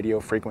for radio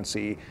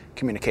frequency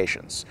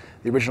communications.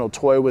 The original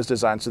toy was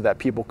designed so that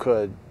people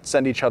could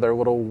send each other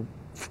little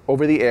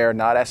over the air,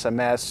 not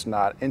SMS,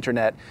 not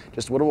internet,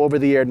 just little over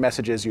the air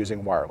messages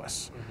using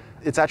wireless.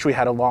 Mm-hmm. It's actually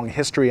had a long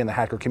history in the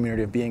hacker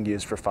community of being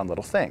used for fun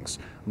little things.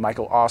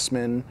 Michael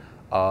Osman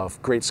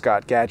of Great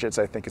Scott Gadgets,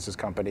 I think is his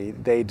company,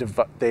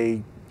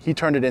 he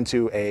turned it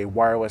into a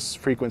wireless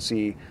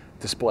frequency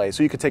display,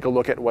 so you could take a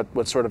look at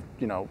what sort of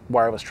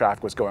wireless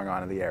traffic was going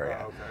on in the area.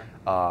 Oh, okay.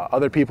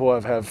 Other people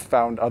have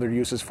found other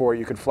uses for it.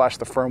 You could flash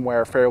the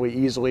firmware fairly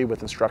easily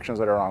with instructions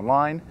that are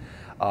online,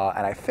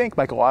 and I think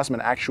Michael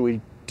Osman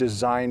actually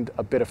designed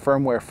a bit of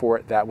firmware for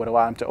it that would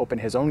allow him to open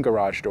his own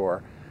garage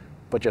door,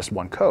 but just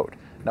one code.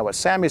 Now, what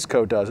Sammy's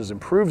code does is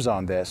improves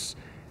on this,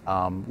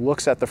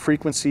 looks at the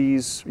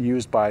frequencies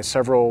used by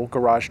several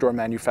garage door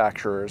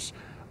manufacturers,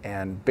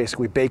 and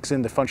basically bakes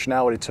in the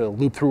functionality to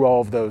loop through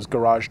all of those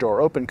garage door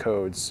open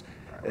codes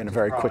in a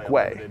very quick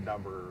way. It's limited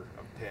number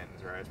of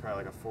pins, right? It's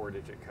probably like a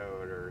 4-digit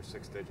code or a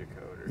 6-digit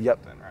code or yep.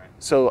 something, right?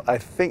 So I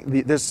think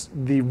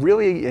the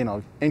really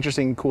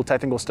interesting, cool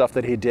technical stuff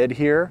that he did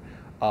here,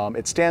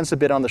 it stands a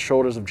bit on the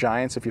shoulders of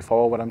giants, if you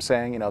follow what I'm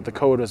saying. The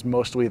code is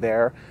mostly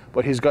there,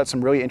 but he's got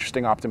some really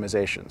interesting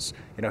optimizations.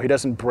 He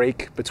doesn't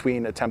break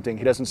between attempting.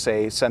 He doesn't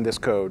say, send this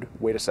code,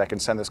 wait a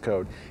second, send this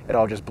code. It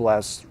all just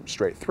blasts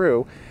straight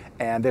through.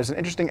 And there's an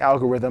interesting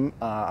algorithm.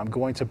 I'm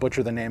going to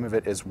butcher the name of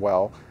it as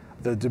well.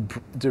 The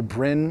de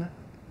Bruijn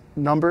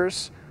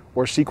numbers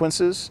or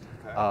sequences.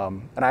 Okay.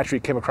 And I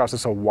actually came across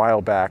this a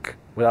while back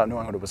without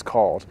knowing what it was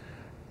called.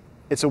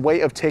 It's a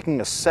way of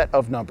taking a set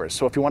of numbers.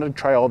 So if you wanted to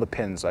try all the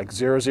pins, like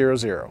 000,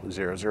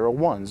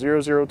 001,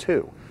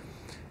 002,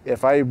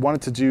 if I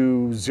wanted to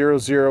do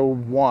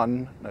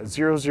 001,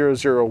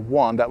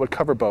 that would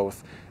cover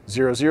both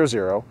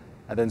 000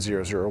 and then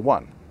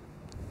 001.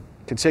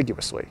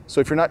 Contiguously. So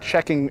if you're not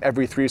checking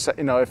every 3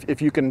 seconds,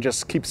 if you can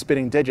just keep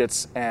spitting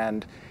digits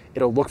and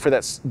it'll look for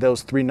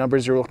those 3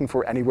 numbers you're looking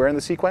for anywhere in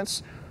the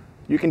sequence,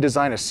 you can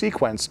design a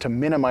sequence to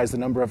minimize the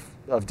number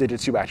of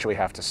digits you actually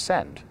have to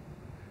send,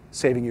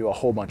 saving you a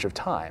whole bunch of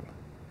time.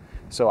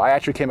 So I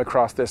actually came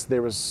across this.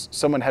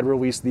 Someone had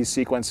released these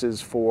sequences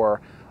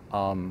for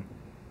phone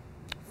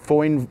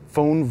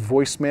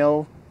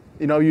voicemail.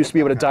 You used to be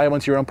able to dial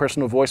into your own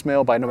personal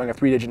voicemail by knowing a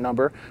 3-digit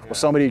number. Yeah. Well,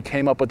 somebody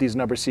came up with these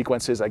number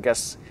sequences, I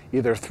guess,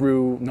 either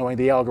through knowing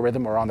the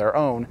algorithm or on their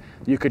own.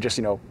 You could just,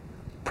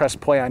 press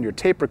play on your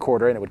tape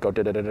recorder and it would go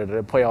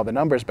da-da-da-da-da, play all the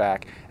numbers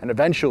back. And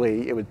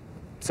eventually it would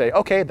say,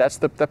 okay, that's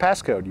the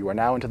passcode. You are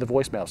now into the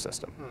voicemail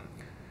system.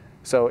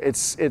 So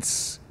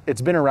it's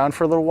been around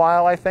for a little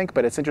while, I think,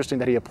 but it's interesting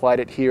that he applied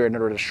it here in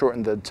order to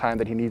shorten the time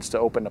that he needs to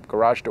open up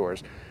garage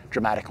doors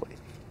dramatically.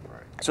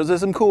 So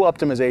there's some cool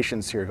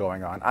optimizations here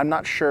going on. I'm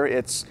not sure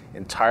it's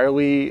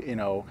entirely,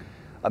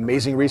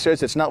 amazing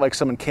research. It's not like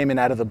someone came in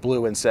out of the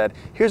blue and said,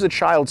 here's a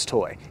child's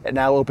toy. It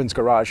now opens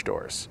garage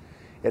doors.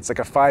 It's like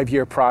a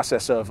 5-year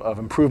process of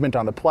improvement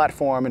on the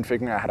platform and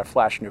figuring out how to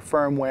flash new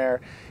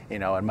firmware.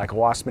 And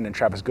Michael Osman and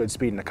Travis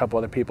Goodspeed and a couple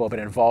other people have been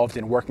involved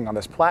in working on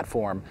this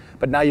platform.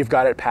 But now you've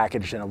got it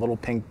packaged in a little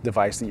pink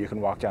device that you can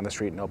walk down the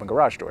street and open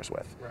garage doors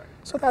with. Right.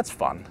 So that's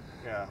fun.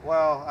 Yeah,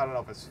 well, I don't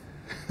know if it's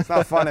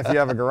not fun if you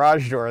have a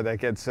garage door that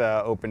gets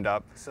opened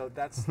up. So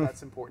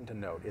that's important to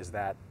note, is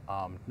that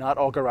not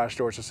all garage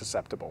doors are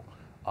susceptible.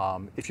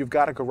 If you've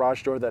got a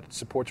garage door that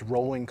supports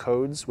rolling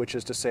codes, which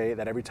is to say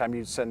that every time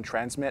you send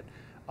transmit,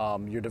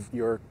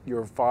 your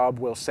fob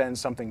will send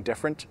something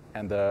different,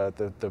 and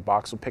the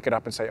box will pick it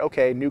up and say,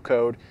 okay, new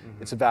code,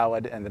 it's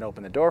valid, and then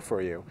open the door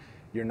for you.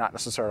 You're not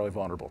necessarily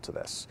vulnerable to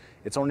this.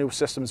 It's only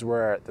systems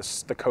where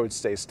the code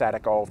stays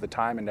static all of the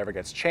time and never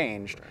gets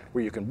changed,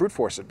 where you can brute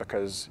force it,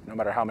 because no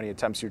matter how many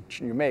attempts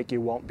you make, you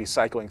won't be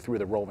cycling through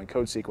the rolling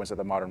code sequence that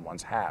the modern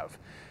ones have.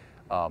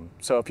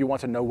 So if you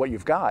want to know what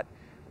you've got,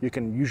 you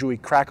can usually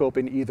crack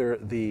open either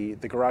the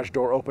garage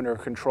door opener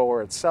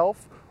controller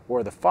itself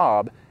or the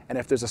fob, and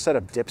if there's a set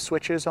of dip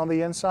switches on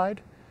the inside,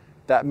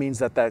 that means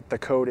that the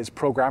code is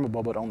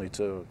programmable, but only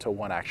to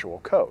one actual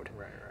code.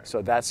 Right.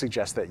 So that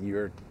suggests that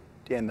you're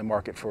in the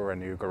market for a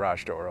new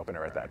garage door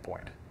opener at that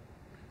point.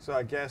 So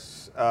I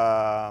guess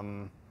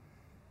either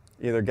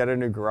get a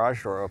new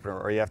garage door opener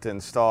or you have to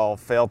install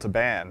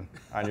Fail2Ban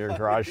on your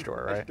garage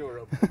door, right?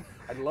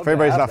 I'd love if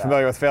everybody's to have not that.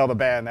 familiar with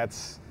Fail2Ban,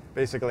 that's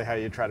basically how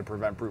you try to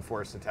prevent brute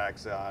force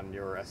attacks on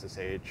your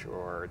SSH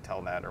or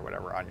Telnet or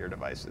whatever on your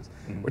devices,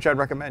 which I'd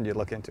recommend you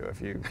look into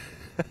if you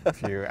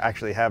if you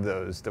actually have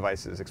those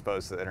devices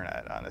exposed to the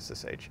internet on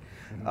SSH.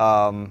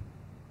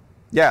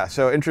 Yeah,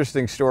 so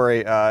interesting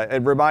story.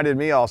 It reminded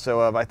me also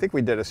of, I think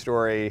we did a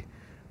story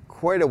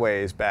quite a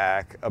ways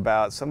back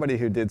about somebody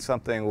who did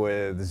something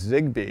with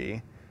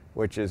Zigbee,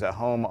 which is a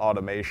home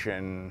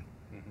automation,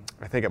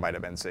 I think it might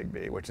have been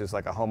Zigbee, which is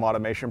like a home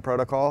automation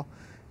protocol.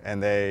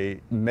 And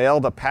they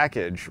mailed a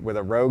package with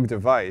a rogue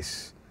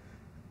device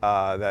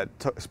that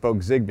spoke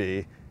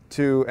Zigbee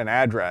to an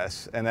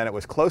address, and then it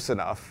was close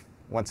enough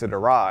once it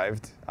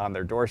arrived on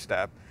their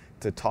doorstep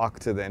to talk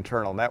to the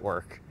internal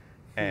network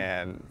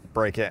and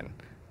break in.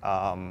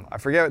 I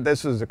forget,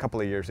 this was a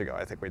couple of years ago,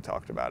 I think we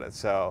talked about it.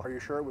 So, Are you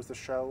sure it was the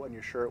show and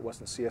you're sure it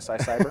wasn't CSI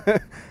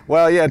Cyber?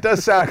 well, yeah, it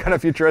does sound kind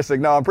of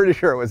futuristic. No, I'm pretty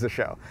sure it was the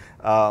show.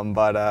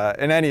 But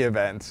in any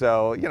event,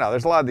 so, you know,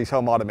 there's a lot of these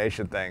home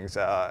automation things.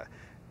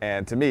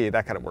 And to me,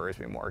 that kind of worries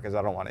me more because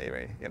I don't want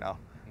to, you know,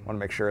 want to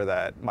make sure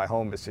that my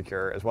home is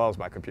secure as well as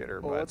my computer.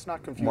 Well, but let's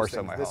not confuse more things.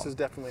 so my This home. is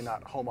definitely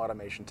not home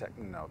automation tech.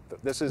 No,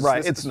 this is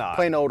Right, this it's is not.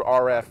 plain old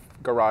RF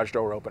garage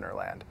door opener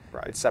land.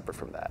 Right. It's separate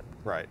from that.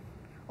 Right.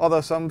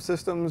 Although some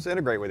systems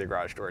integrate with your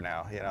garage door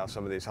now. You know,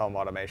 some of these home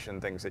automation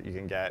things that you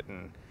can get,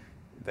 and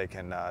they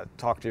can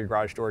talk to your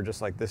garage door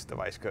just like this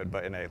device could,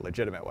 but in a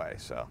legitimate way.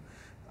 So,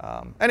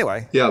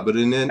 anyway. Yeah, but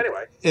in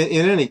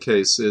any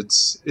case,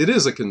 it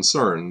is a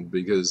concern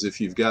because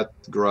if you've got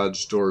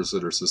garage doors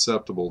that are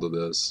susceptible to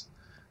this,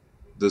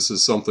 this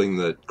is something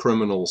that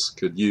criminals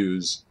could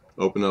use.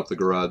 Open up the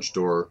garage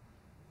door,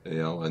 you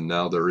know, and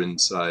now they're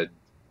inside.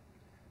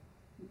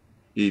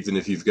 Even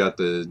if you've got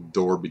the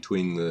door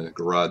between the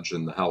garage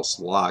and the house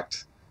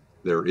locked,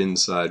 they're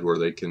inside where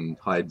they can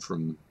hide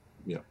from,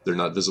 you know, they're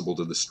not visible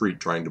to the street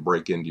trying to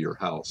break into your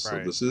house.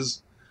 Right. So this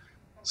is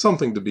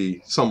something to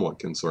be somewhat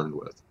concerned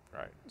with.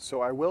 Right.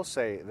 So I will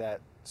say that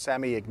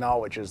Sammy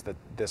acknowledges that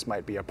this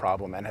might be a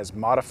problem and has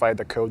modified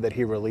the code that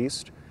he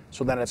released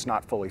so then it's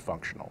not fully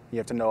functional. You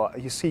have to know,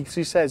 he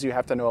says you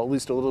have to know at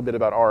least a little bit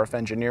about RF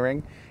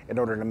engineering in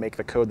order to make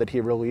the code that he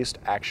released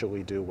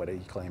actually do what he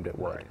claimed it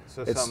would. Right.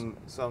 So It's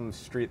some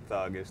street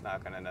thug is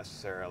not going to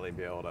necessarily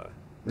be able to.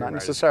 not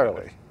rewrite his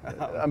necessarily.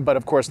 code. But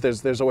of course,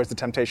 there's always the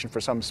temptation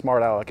for some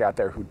smart aleck out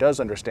there who does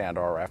understand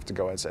RF to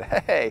go and say,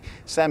 hey,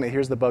 Sammy,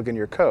 here's the bug in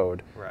your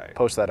code. Right.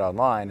 Post that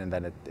online, and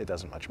then it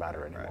doesn't much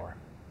matter anymore.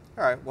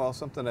 All right, well,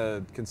 something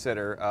to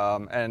consider.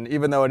 And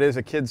even though it is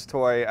a kid's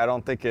toy, I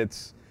don't think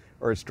it's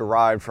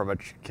derived from a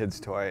kid's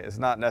toy. It's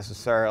not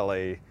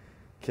necessarily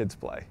kids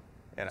play.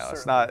 You know,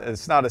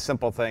 it's not a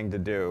simple thing to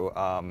do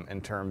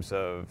in terms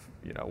of,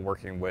 you know,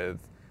 working with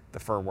the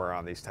firmware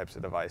on these types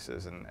of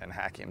devices and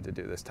hacking them to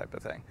do this type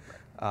of thing.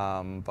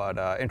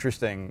 But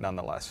interesting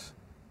nonetheless.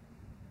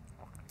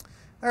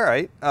 All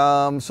right,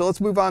 so let's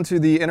move on to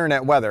the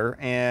internet weather,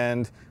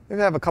 and we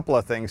have a couple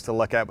of things to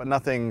look at, but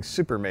nothing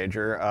super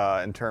major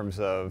in terms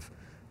of,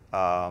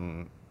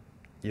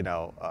 you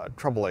know,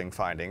 troubling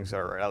findings,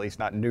 or at least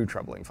not new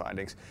troubling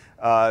findings.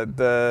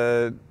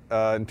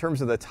 In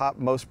terms of the top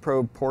most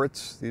probe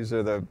ports, these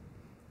are the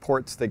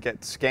ports that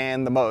get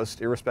scanned the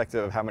most,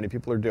 irrespective of how many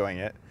people are doing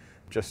it,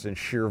 just in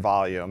sheer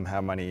volume,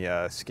 how many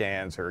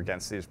scans are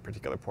against these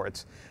particular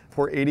ports.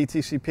 Port 80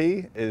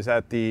 TCP is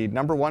at the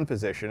 #1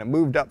 position. It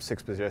moved up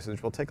 6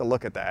 positions. We'll take a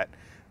look at that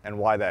and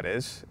why that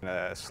is in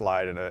a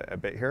slide in a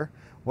bit here.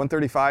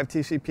 135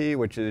 TCP,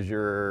 which is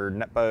your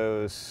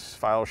NetBIOS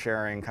file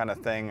sharing kind of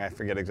thing. I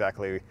forget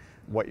exactly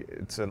what,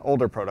 it's an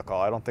older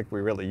protocol. I don't think we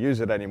really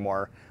use it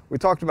anymore. We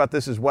talked about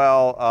this as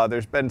well.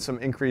 There's been some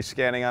increased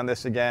scanning on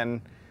this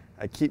again.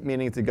 I keep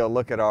meaning to go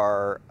look at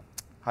our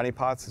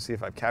honeypots to see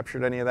if I've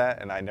captured any of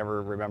that, and I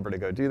never remember to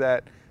go do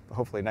that, but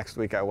hopefully next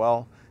week I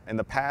will. In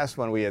the past,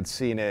 when we had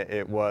seen it,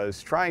 it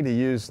was trying to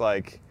use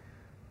like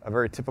a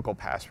very typical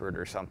password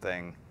or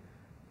something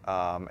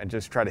and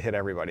just try to hit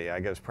everybody. I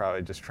guess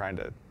probably just trying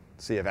to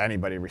see if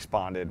anybody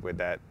responded with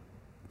that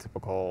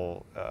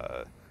typical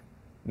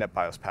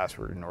NetBIOS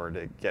password in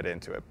order to get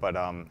into it. But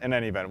in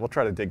any event, we'll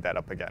try to dig that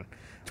up again.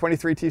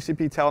 23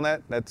 TCP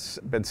Telnet, that's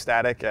been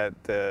static at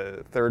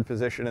the 3rd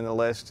position in the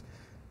list.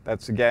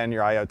 That's, again,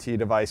 your IoT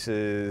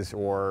devices,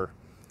 or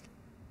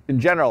in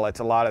general, it's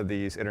a lot of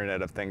these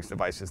Internet of Things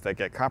devices that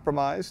get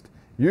compromised,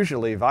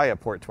 usually via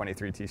port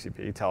 23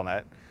 TCP,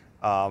 Telnet,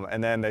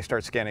 and then they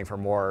start scanning for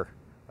more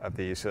of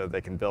these so that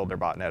they can build their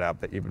botnet out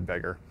even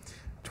bigger.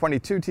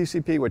 22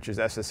 TCP, which is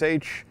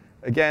SSH,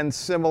 again,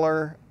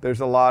 similar.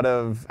 There's a lot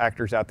of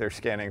actors out there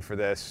scanning for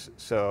this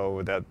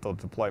so that they'll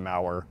deploy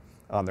malware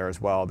on there as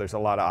well. There's a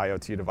lot of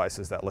IoT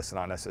devices that listen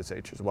on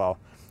SSH as well,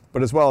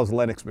 but as well as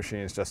Linux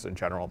machines just in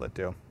general that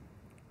do.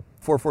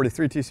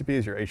 443 TCP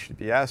is your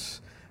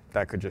HTTPS.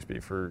 That could just be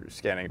for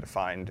scanning to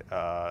find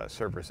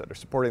servers that are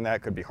supporting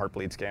that. Could be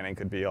Heartbleed scanning,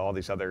 could be all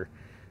these other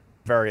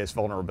various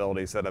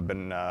vulnerabilities that have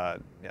been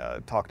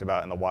talked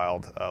about in the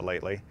wild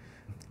lately.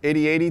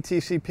 8080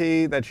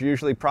 TCP, that's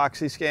usually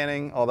proxy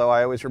scanning, although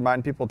I always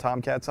remind people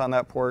Tomcat's on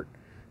that port,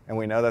 and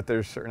we know that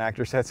there's certain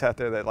actor sets out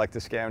there that like to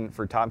scan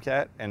for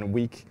Tomcat, and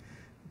weak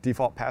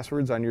default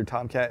passwords on your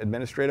Tomcat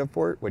administrative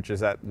port, which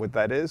is what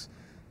that is.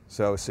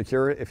 So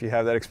secure it if you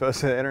have that exposed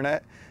to the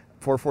internet.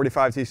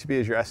 445 TCP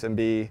is your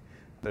SMB.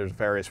 There's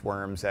various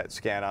worms that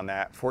scan on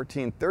that.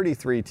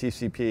 1433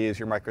 TCP is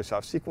your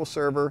Microsoft SQL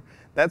Server.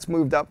 That's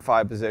moved up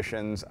 5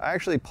 positions. I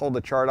actually pulled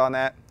a chart on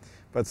that,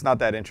 but it's not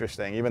that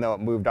interesting. Even though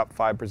it moved up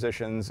 5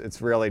 positions,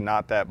 it's really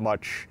not that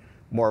much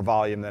more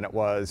volume than it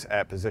was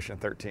at position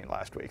 13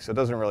 last week. So it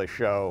doesn't really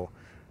show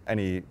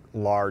any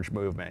large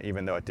movement,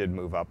 even though it did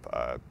move up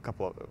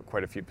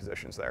quite a few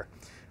positions there.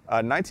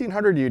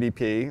 1900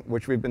 UDP,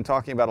 which we've been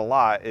talking about a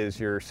lot, is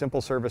your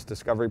Simple Service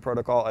Discovery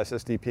Protocol,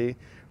 SSDP.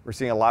 We're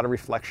seeing a lot of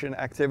reflection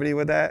activity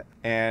with that.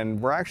 And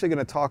we're actually going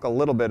to talk a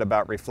little bit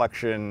about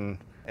reflection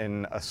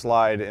in a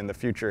slide in the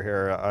future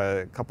here,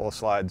 a couple of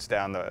slides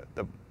down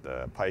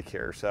the pike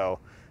here. So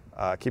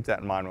keep that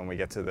in mind when we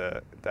get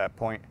to that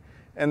point.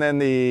 And then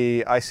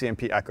the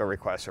ICMP echo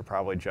requests are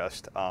probably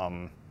just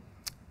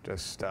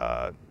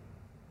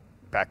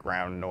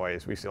background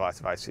noise. We see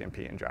lots of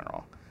ICMP in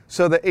general.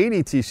 So the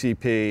 80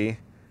 TCP,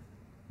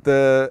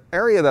 the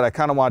area that I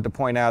kind of wanted to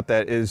point out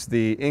that is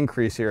the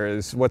increase here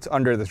is what's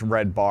under this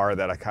red bar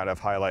that I kind of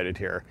highlighted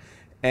here.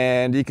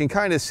 And you can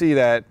kind of see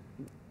that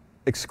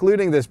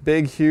excluding this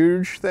big,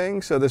 huge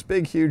thing, so this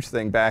big, huge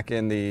thing back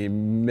in the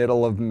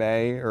middle of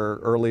May or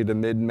early to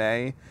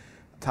mid-May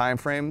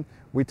timeframe,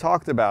 we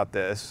talked about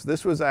this.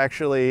 This was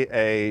actually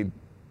a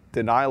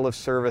denial of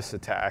service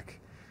attack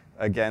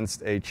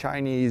against a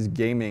Chinese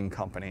gaming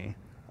company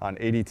on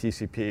 80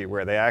 TCP,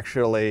 where they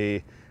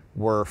actually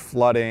were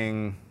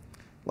flooding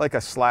like a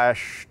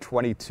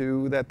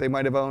 /22 that they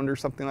might have owned or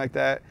something like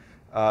that.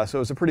 So it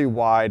was a pretty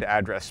wide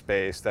address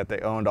space that they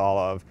owned all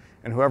of,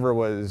 and whoever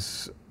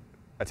was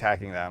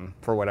attacking them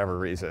for whatever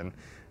reason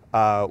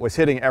was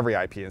hitting every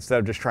IP. Instead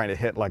of just trying to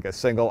hit like a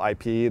single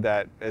IP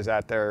that is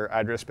at their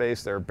address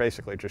space, they're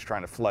basically just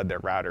trying to flood their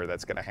router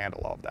that's going to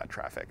handle all of that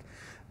traffic.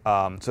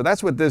 So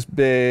that's what this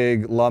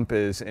big lump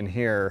is in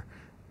here.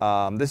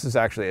 This is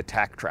actually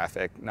attack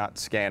traffic, not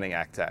scanning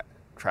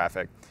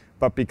traffic.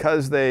 But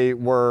because they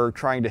were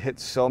trying to hit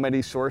so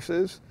many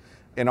sources,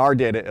 in our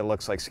data it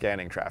looks like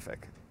scanning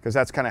traffic, because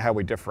that's kind of how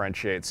we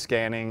differentiate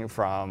scanning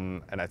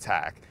from an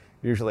attack.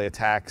 Usually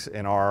attacks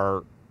in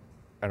our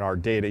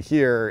data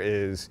here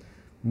is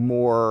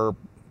more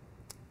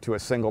to a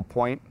single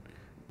point.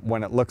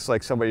 When it looks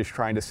like somebody's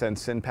trying to send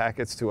SYN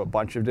packets to a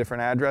bunch of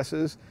different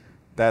addresses,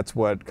 that's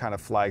what kind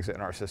of flags it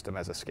in our system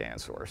as a scan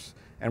source.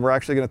 And we're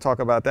actually going to talk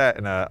about that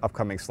in an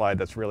upcoming slide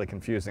that's really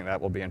confusing.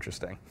 That will be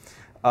interesting.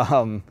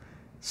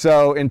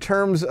 So in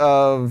terms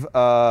of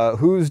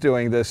who's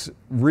doing this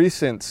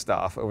recent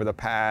stuff over the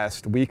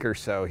past week or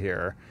so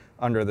here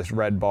under this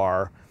red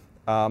bar,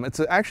 it's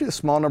actually a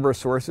small number of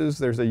sources.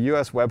 There's a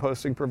US web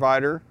hosting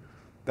provider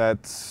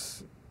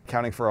that's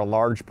accounting for a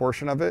large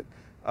portion of it,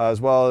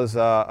 as well as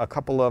a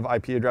couple of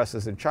IP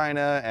addresses in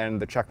China and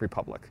the Czech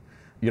Republic.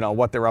 You know,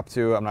 what they're up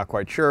to, I'm not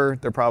quite sure.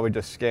 They're probably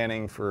just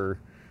scanning for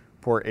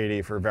port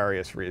 80 for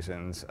various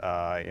reasons,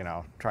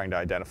 trying to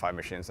identify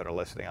machines that are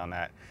listening on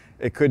that.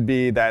 It could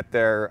be that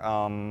they're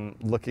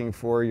looking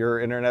for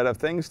your Internet of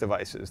Things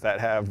devices that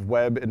have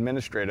web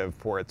administrative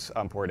ports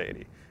on port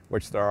 80,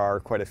 which there are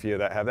quite a few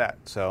that have that.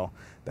 So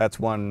that's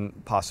one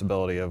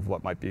possibility of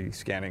what might be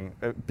scanning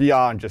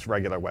beyond just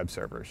regular web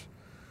servers.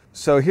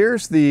 So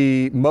here's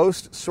the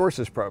most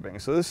sources probing.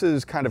 So this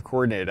is kind of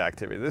coordinated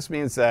activity. This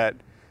means that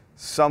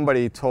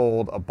somebody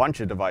told a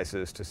bunch of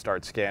devices to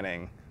start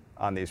scanning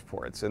on these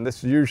ports. And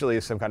this usually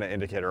is some kind of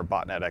indicator of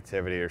botnet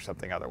activity or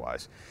something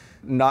otherwise.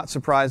 Not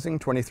surprising,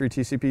 23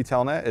 TCP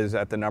Telnet is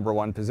at the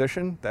 #1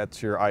 position.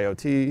 That's your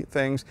IoT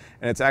things.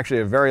 And it's actually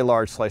a very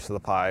large slice of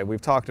the pie.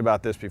 We've talked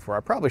about this before. I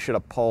probably should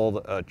have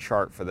pulled a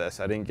chart for this.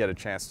 I didn't get a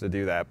chance to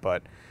do that,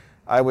 but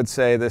I would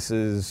say this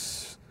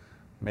is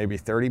maybe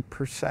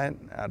 30%.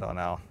 I don't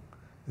know.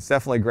 It's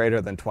definitely greater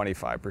than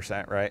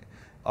 25%, right?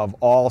 Of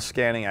all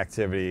scanning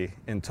activity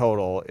in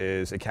total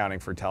is accounting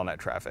for Telnet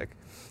traffic.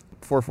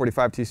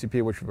 445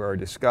 TCP, which we've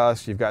already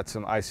discussed. You've got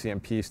some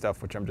ICMP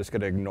stuff, which I'm just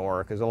going to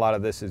ignore, because a lot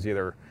of this is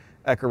either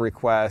echo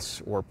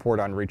requests or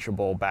port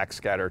unreachable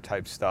backscatter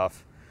type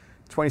stuff.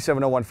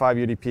 27015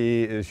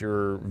 UDP is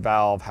your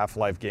Valve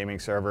Half-Life gaming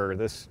server.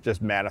 This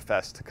just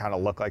manifests to kind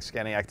of look like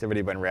scanning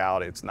activity, but in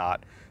reality it's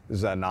not. This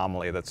is an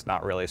anomaly that's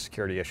not really a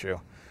security issue.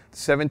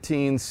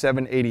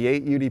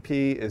 17788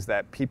 UDP is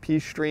that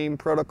PP stream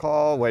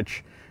protocol,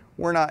 which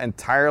we're not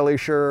entirely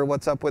sure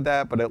what's up with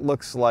that, but it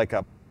looks like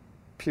a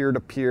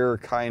peer-to-peer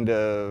kind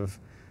of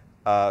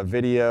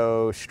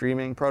video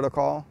streaming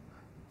protocol,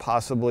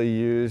 possibly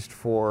used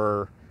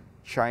for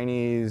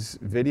Chinese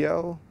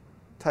video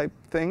type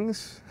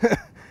things.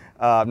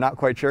 I'm not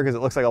quite sure, because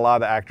it looks like a lot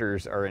of the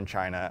actors are in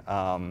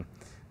China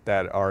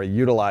that are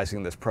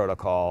utilizing this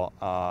protocol,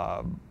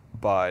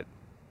 but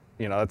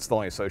that's the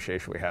only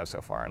association we have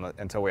so far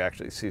until we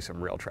actually see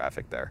some real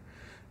traffic there.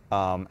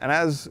 And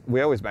as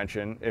we always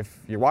mention, if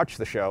you watch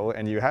the show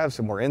and you have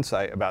some more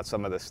insight about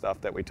some of this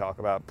stuff that we talk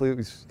about,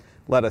 please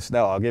let us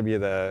know. I'll give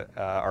you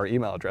our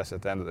email address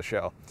at the end of the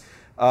show.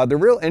 The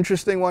real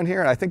interesting one here,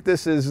 and I think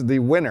this is the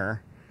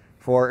winner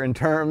for in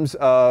terms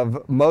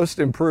of most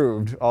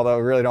improved, although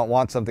we really don't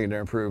want something to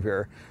improve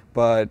here,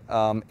 but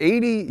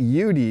 80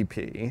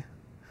 UDP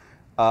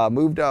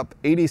moved up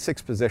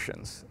 86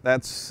 positions.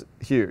 That's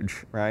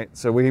huge, right?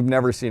 So we've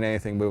never seen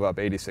anything move up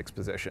 86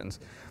 positions.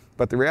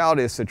 But the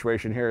reality of the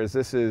situation here is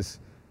this is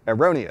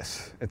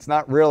erroneous. It's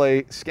not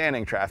really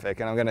scanning traffic,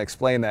 and I'm going to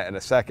explain that in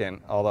a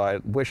second, although I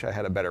wish I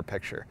had a better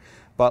picture.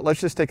 But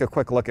let's just take a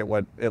quick look at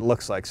what it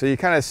looks like. So you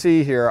kind of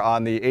see here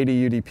on the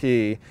 80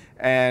 UDP,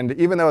 and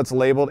even though it's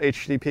labeled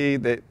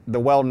HTTP, the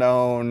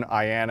well-known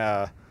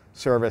IANA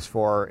service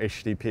for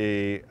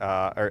HTTP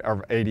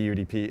or 80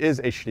 UDP is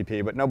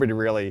HTTP, but nobody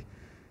really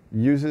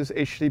uses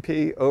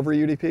HTTP over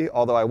UDP,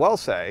 although I will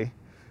say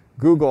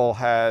Google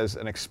has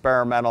an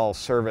experimental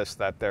service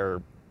that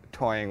they're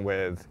toying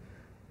with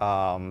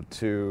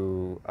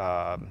to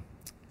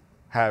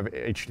have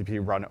HTTP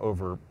run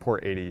over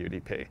port 80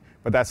 UDP,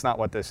 but that's not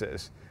what this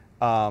is.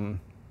 In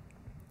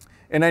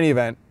any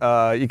event,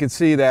 you can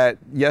see that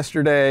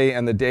yesterday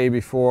and the day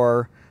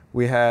before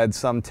we had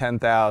some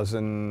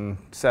 10,000,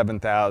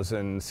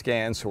 7,000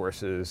 scan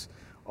sources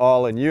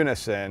all in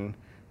unison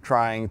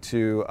trying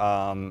to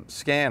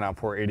scan on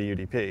port 80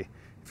 UDP.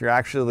 If you're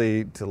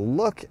actually to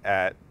look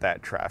at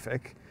that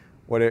traffic,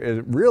 what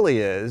it really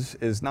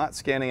is not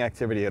scanning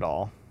activity at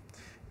all.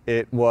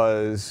 It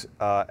was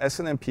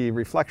SNMP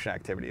reflection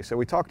activity. So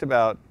we talked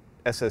about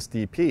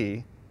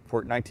SSDP,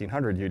 port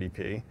 1900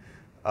 UDP,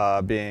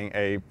 being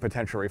a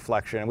potential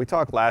reflection. And we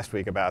talked last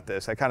week about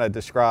this. I kind of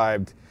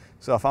described,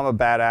 so if I'm a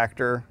bad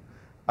actor,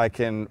 I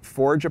can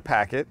forge a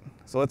packet.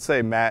 So let's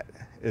say Matt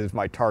is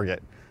my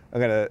target.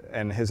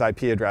 And his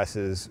IP address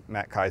is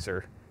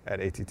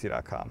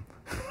mattkaiser@att.com.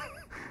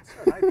 That's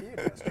an IP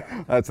address,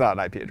 John. That's not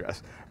an IP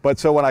address. But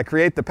so when I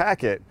create the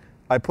packet,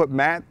 I put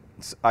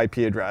Matt's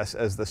IP address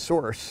as the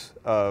source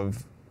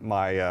of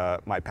my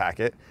my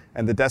packet,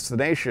 and the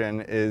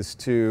destination is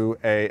to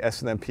a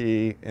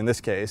SNMP, in this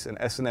case, an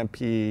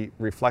SNMP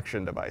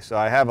reflection device. So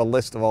I have a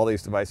list of all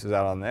these devices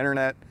out on the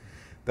internet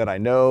that I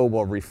know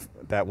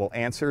that will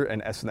answer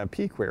an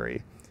SNMP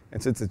query.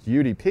 And since it's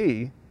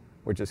UDP,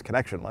 which is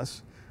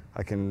connectionless,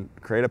 I can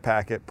create a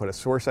packet, put a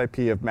source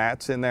IP of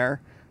Matt's in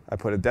there, I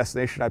put a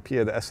destination IP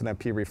of the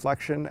SNMP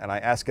reflection, and I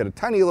ask it a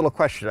tiny little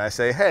question. I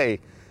say, hey,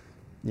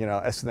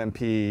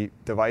 SNMP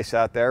device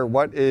out there,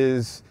 what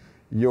is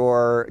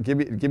give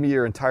me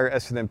your entire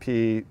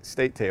SNMP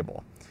state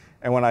table.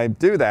 And when I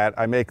do that,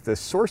 I make the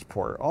source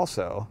port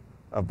also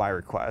of my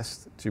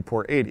request to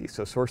port 80.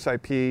 So source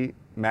IP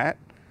Matt,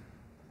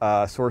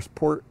 source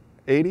port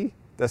 80,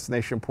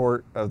 destination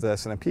port of the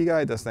SNMP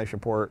guy, destination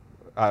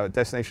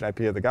IP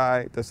of the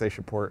guy,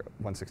 destination port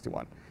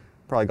 161.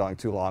 Probably going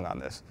too long on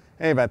this.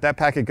 In any event, that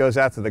packet goes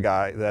out to the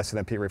guy, the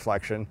SNMP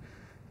reflection,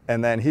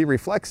 and then he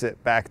reflects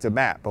it back to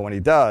Matt. But when he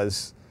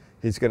does,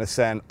 he's going to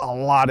send a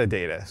lot of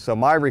data. So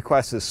my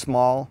request is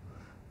small.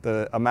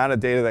 The amount of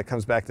data that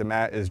comes back to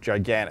Matt is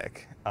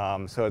gigantic.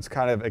 So it's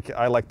kind of,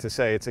 I like to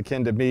say, it's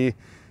akin to me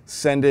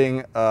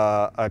sending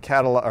a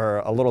catalog or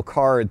a little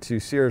card to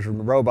Sears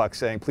Roebuck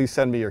saying, please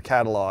send me your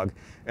catalog,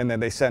 and then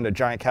they send a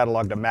giant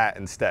catalog to Matt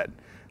instead.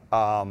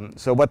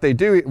 So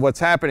what's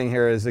happening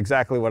here is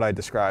exactly what I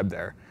described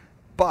there.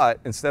 But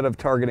instead of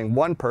targeting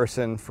one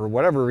person for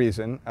whatever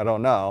reason, I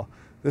don't know,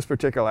 this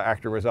particular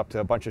actor was up to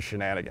a bunch of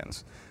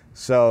shenanigans.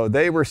 So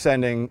they were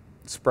spraying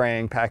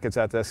packets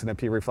at the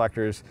SNMP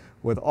reflectors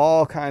with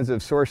all kinds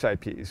of source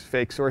IPs,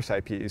 fake source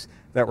IPs,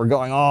 that were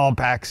going all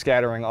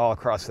backscattering all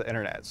across the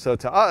internet. So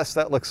to us,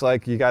 that looks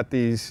like you got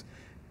these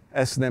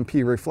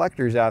SNMP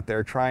reflectors out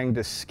there trying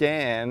to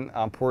scan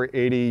on port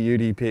 80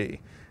 UDP,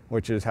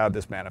 which is how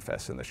this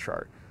manifests in this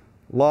chart.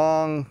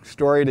 Long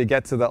story to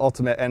get to the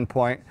ultimate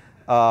endpoint,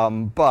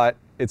 but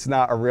it's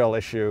not a real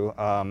issue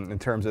in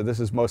terms of this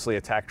is mostly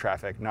attack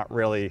traffic, not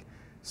really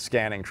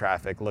scanning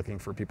traffic looking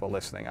for people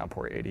listening on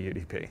port 80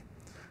 UDP.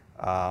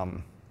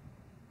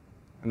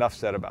 Enough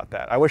said about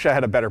that. I wish I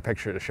had a better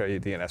picture to show you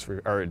DNS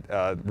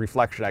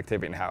reflection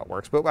activity and how it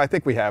works, but I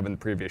think we have in the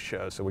previous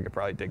shows, so we could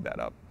probably dig that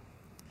up.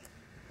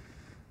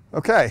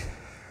 Okay,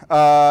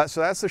 so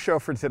that's the show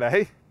for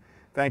today.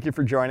 Thank you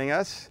for joining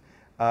us.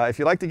 If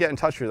you'd like to get in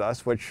touch with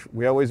us, which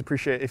we always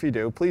appreciate if you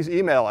do, please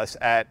email us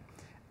at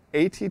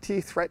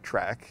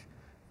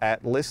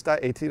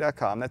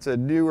attthreattrack@list.att.com. That's a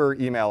newer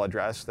email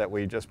address that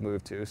we just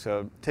moved to,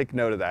 so take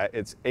note of that.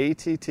 It's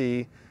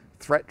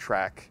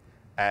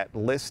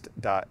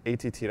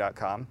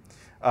attthreattrack@list.att.com.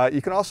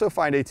 You can also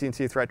find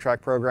AT&T Threat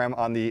Track program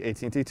on the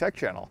AT&T Tech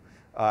channel,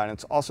 and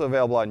it's also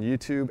available on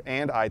YouTube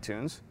and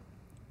iTunes.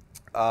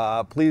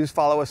 Please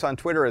follow us on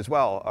Twitter as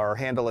well. Our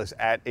handle is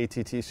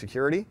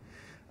 @ATTSecurity.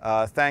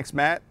 Thanks,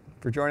 Matt,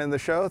 for joining the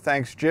show.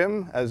 Thanks,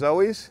 Jim, as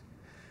always.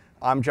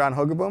 I'm John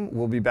Hogaboom.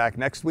 We'll be back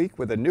next week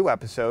with a new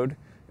episode.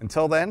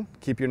 Until then,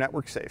 keep your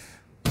network safe.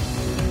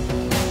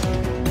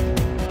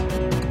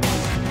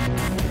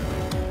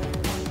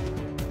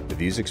 The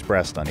views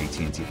expressed on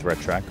AT&T Threat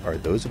Track are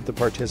those of the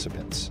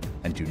participants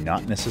and do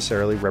not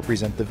necessarily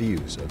represent the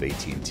views of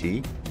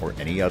AT&T or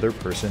any other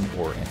person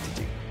or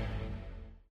entity.